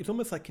episode, it's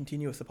almost like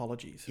continuous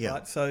apologies,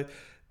 right? So,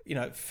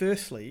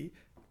 firstly,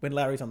 when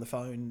Larry's on the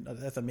phone,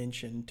 as I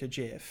mentioned, to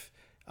Jeff,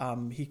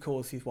 he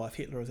calls his wife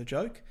Hitler as a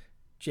joke.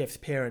 Jeff's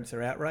parents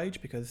are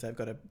outraged because they've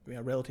got a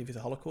relative who's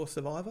a Holocaust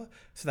survivor.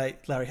 So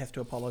Larry has to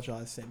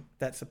apologise to them.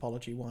 That's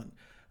apology 1.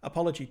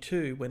 Apology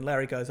 2, when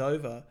Larry goes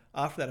over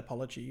after that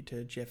apology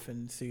to Jeff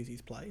and Susie's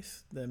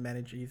place, his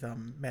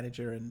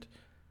manager and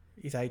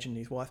his agent and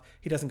his wife,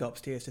 he doesn't go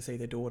upstairs to see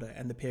their daughter,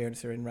 and the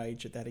parents are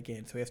enraged at that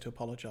again. So he has to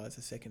apologise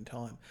a second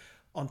time.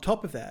 On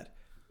top of that,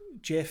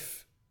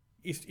 Jeff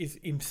is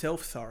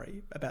himself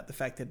sorry about the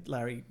fact that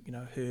Larry,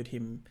 heard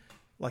him.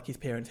 Like his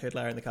parents heard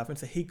Larry in the car, and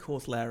so he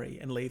calls Larry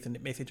and leaves a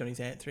message on his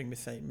answering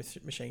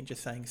machine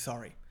just saying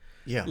sorry.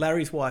 Yeah.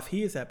 Larry's wife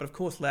hears that, but of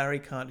course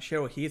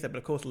Cheryl hears that, but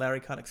of course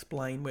Larry can't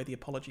explain where the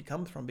apology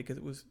comes from because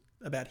it was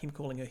about him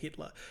calling her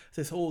Hitler.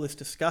 So there's all this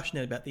discussion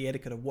about the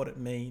etiquette of what it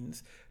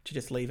means to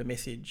just leave a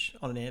message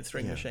on an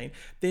answering machine.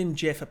 Then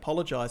Jeff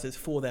apologises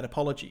for that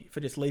apology, for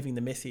just leaving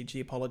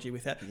the apology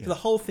with that. So the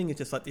whole thing is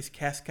just like this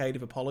cascade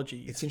of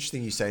apologies. It's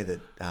interesting you say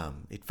that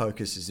it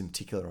focuses in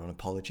particular on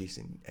apologies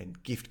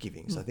and gift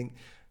giving. So I think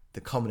the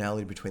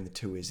commonality between the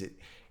two is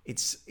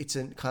it's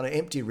a kind of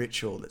empty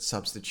ritual that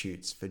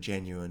substitutes for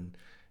genuine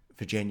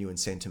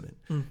sentiment.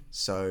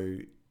 So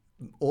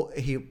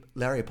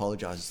Larry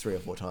apologises 3 or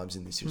 4 times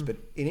in this series, but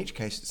in each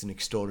case it's an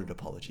extorted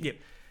apology. Yep.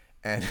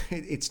 And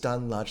it's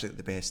done largely at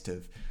the best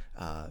of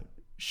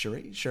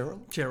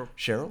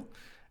Cheryl.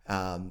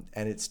 And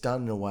it's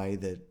done in a way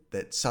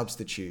that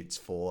substitutes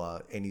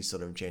for any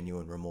sort of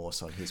genuine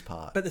remorse on his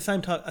part. But at the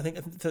same time, I think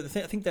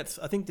there's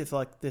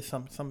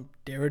some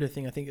Derrida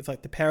thing. I think it's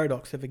like the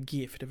paradox of a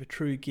gift, of a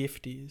true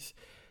gift, is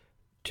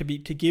to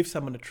give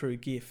someone a true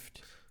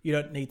gift. You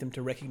don't need them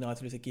to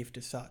recognise it as a gift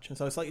as such. And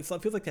so it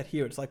feels like that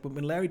here. It's like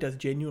when Larry does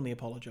genuinely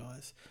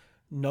apologise,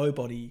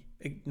 nobody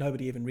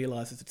even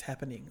realises it's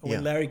happening. Or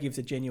when Larry gives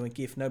a genuine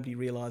gift, nobody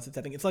realises it's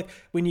happening. It's like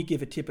when you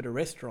give a tip at a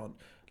restaurant,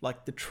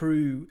 like the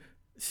true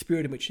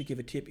spirit in which you give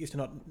a tip is to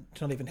not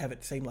even have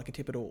it seem like a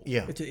tip at all.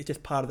 Yeah. It's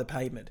just part of the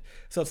payment.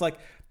 So it's like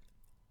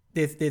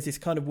there's this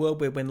kind of world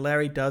where when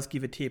Larry does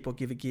give a tip or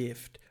give a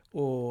gift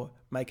or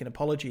make an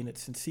apology and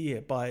it's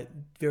sincere, by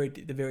the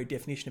very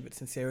definition of its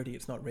sincerity,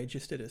 it's not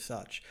registered as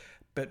such.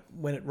 But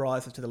when it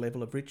rises to the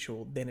level of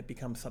ritual, then it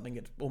becomes something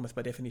that's almost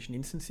by definition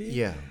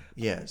insincere.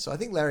 Yeah. So I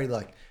think Larry,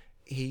 like,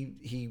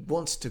 he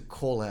wants to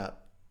call out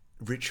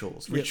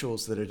rituals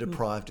that are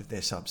deprived of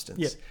their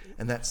substance.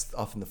 And that's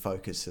often the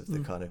focus of the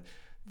kind of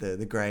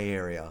the grey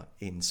area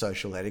in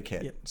social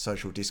etiquette,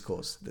 social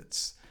discourse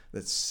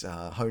that's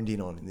honed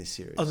in on in this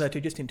series. Although, too,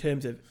 just in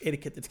terms of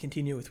etiquette that's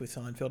continuous with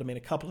Seinfeld, I mean,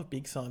 a couple of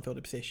big Seinfeld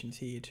obsessions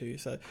here too.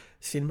 So,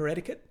 cinema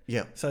etiquette.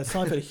 Yeah. So,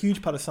 Seinfeld, a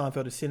huge part of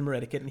Seinfeld is cinema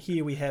etiquette, and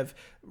here we have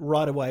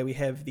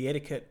the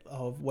etiquette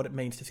of what it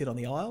means to sit on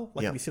the aisle.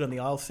 Like, if you sit on the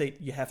aisle seat,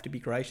 you have to be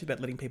gracious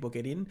about letting people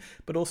get in.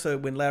 But also,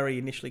 when Larry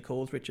initially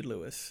calls Richard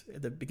Lewis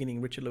at the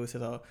beginning, Richard Lewis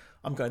says, "Oh,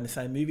 I'm going to the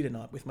same movie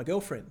tonight with my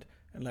girlfriend,"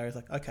 and Larry's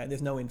like, "Okay," and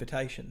there's no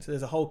invitation. So,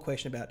 there's a whole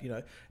question about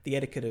the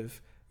etiquette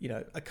of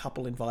a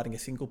couple inviting a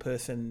single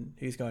person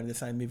who's going to the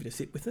same movie to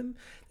sit with them.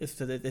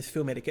 There's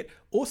film etiquette.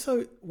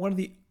 Also, one of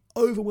the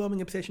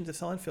overwhelming obsessions of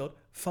Seinfeld,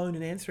 phone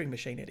and answering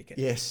machine etiquette.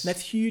 Yes. And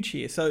that's huge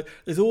here. So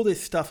there's all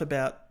this stuff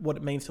about what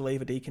it means to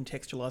leave a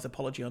decontextualised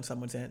apology on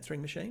someone's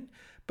answering machine.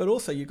 But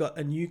also you've got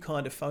a new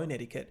kind of phone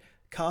etiquette,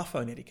 car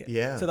phone etiquette.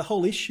 Yeah. So the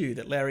whole issue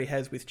that Larry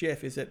has with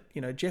Jeff is that,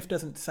 Jeff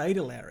doesn't say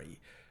to Larry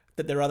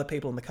that there are other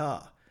people in the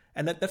car.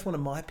 And that's one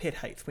of my pet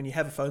hates, when you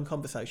have a phone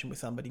conversation with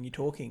somebody and you're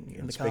talking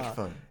in the car.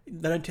 Speakerphone.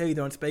 They don't tell you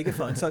they're on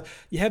speakerphone. So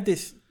you have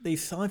these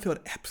Seinfeld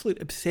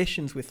absolute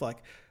obsessions with,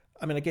 like,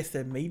 I mean, I guess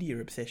they're media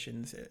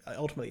obsessions,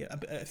 ultimately,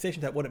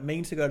 obsessions about what it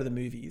means to go to the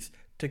movies,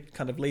 to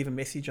kind of leave a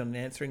message on an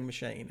answering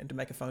machine and to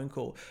make a phone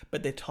call.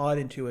 But they're tied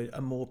into a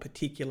more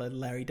particular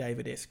Larry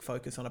David-esque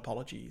focus on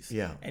apologies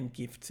and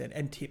gifts,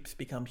 and tips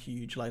become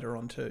huge later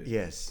on too.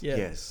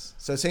 Yes.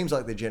 So it seems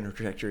like the general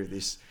trajectory of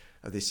this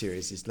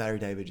series is Larry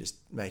David just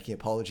making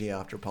apology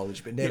after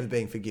apology, but never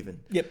being forgiven.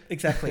 Yep,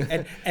 exactly.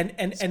 And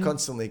it's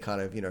constantly kind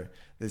of,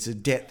 there's a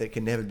debt that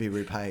can never be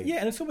repaid. Yeah,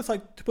 and it's almost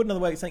like, to put another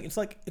way of saying, it's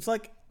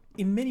like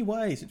in many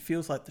ways it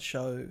feels like the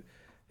show,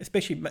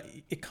 especially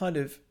it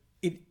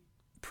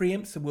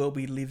preempts the world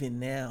we live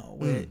in now,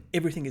 where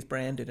everything is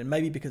branded, and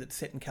maybe because it's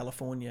set in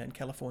California and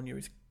California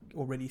is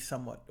already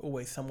somewhat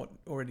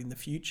already in the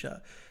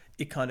future,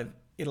 it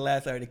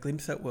allows Larry to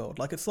glimpse that world.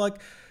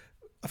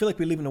 I feel like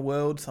we live in a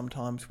world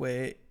sometimes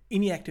where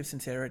any act of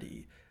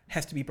sincerity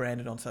has to be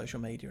branded on social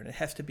media, and it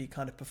has to be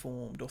kind of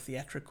performed or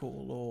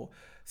theatrical or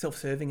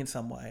self-serving in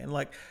some way. And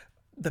like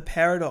the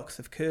paradox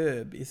of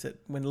Curb is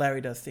that when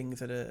Larry does things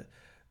that are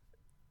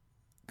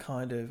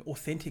kind of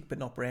authentic but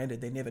not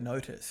branded, they're never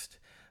noticed.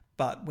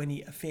 But when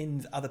he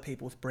offends other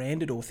people's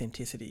branded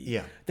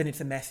authenticity, then it's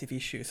a massive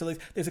issue. So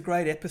there's a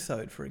great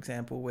episode, for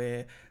example,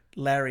 where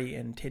Larry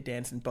and Ted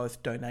Danson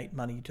both donate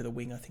money to the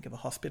wing, I think, of a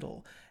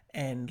hospital.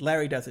 And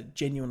Larry does it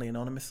genuinely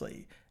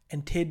anonymously,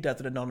 and Ted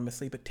does it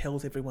anonymously but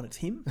tells everyone it's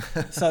him.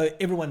 So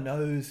everyone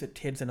knows that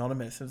Ted's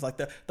anonymous. And it's like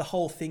the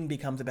whole thing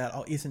becomes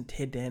about, isn't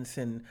Ted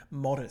Danson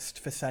modest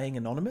for saying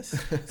anonymous?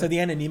 So the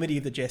anonymity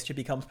of the gesture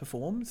becomes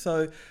performed.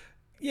 So,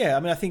 yeah, I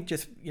mean, I think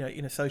just,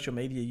 in a social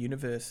media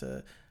universe,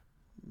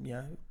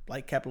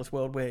 late capitalist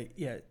world where,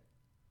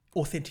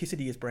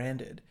 authenticity is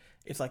branded,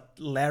 it's like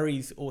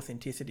Larry's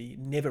authenticity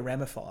never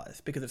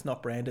ramifies because it's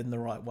not branded in the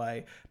right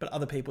way, but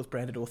other people's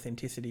branded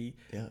authenticity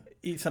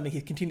is something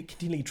he's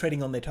continually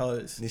treading on their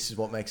toes. This is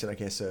what makes it, I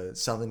guess, a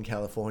Southern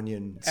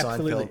Californian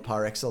Absolutely. Seinfeld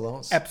par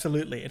excellence.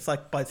 Absolutely. It's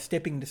like by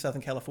stepping to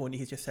Southern California,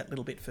 he's just that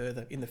little bit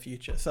further in the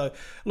future. So,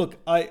 look,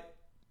 are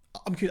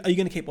you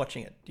going to keep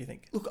watching it, do you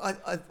think? Look,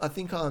 I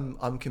think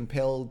I'm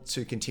compelled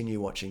to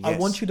continue watching, yes. I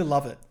want you to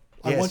love it.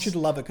 Yes. I want you to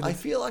love it. I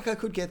feel like I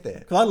could get there.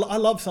 Because I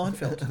love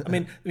Seinfeld. I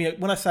mean,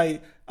 when I say,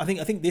 I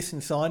think this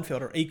and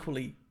Seinfeld are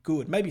equally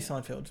good. Maybe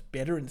Seinfeld's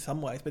better in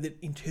some ways, but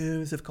in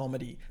terms of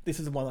comedy, this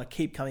is the one I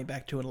keep coming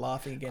back to and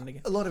laughing again and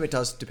again. A lot of it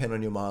does depend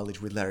on your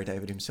mileage with Larry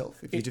David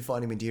himself. If you do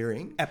find him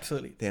endearing,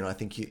 absolutely, then I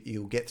think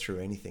you'll get through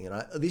anything.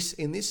 And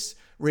in this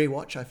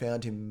rewatch, I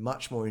found him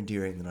much more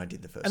endearing than I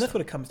did the first time. And that's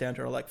what it comes down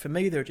to. Like, for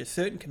me, there are just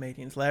certain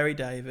comedians, Larry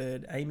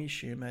David, Amy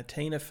Schumer,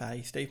 Tina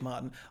Fey, Steve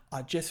Martin,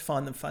 I just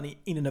find them funny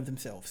in and of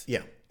themselves.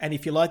 Yeah. And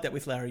if you like that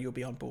with Larry, you'll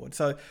be on board.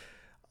 So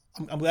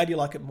I'm glad you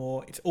like it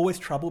more. It's always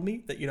troubled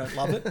me that you don't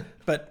love it,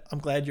 but I'm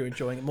glad you're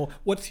enjoying it more.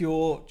 What's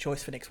your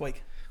choice for next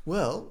week?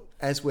 Well,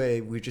 as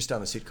we've just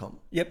done a sitcom.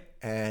 Yep.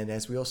 And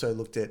as we also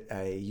looked at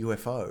a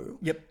UFO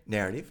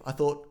narrative, I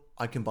thought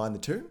I'd combine the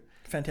two.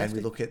 Fantastic. And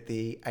we look at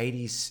the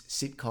 80s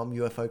sitcom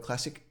UFO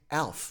classic,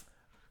 Alf.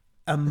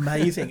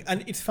 amazing.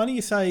 And it's funny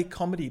you say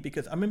comedy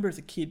because I remember as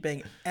a kid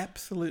being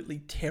absolutely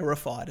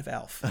terrified of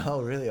Alf.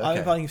 Oh, really? Okay.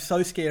 I find him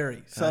so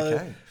scary. So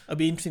Okay. it'd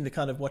be interesting to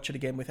kind of watch it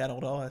again with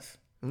adult eyes.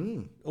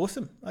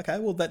 Awesome. Okay,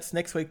 well, that's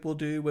next week. We're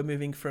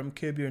moving from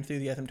Curb Your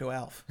Enthusiasm to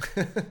Alf.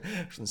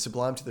 From the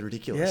sublime to the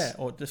ridiculous. Yeah,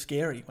 or the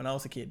scary when I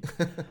was a kid.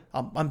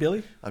 I'm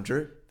Billy. I'm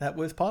Drew. That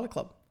was Pilot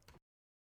Club.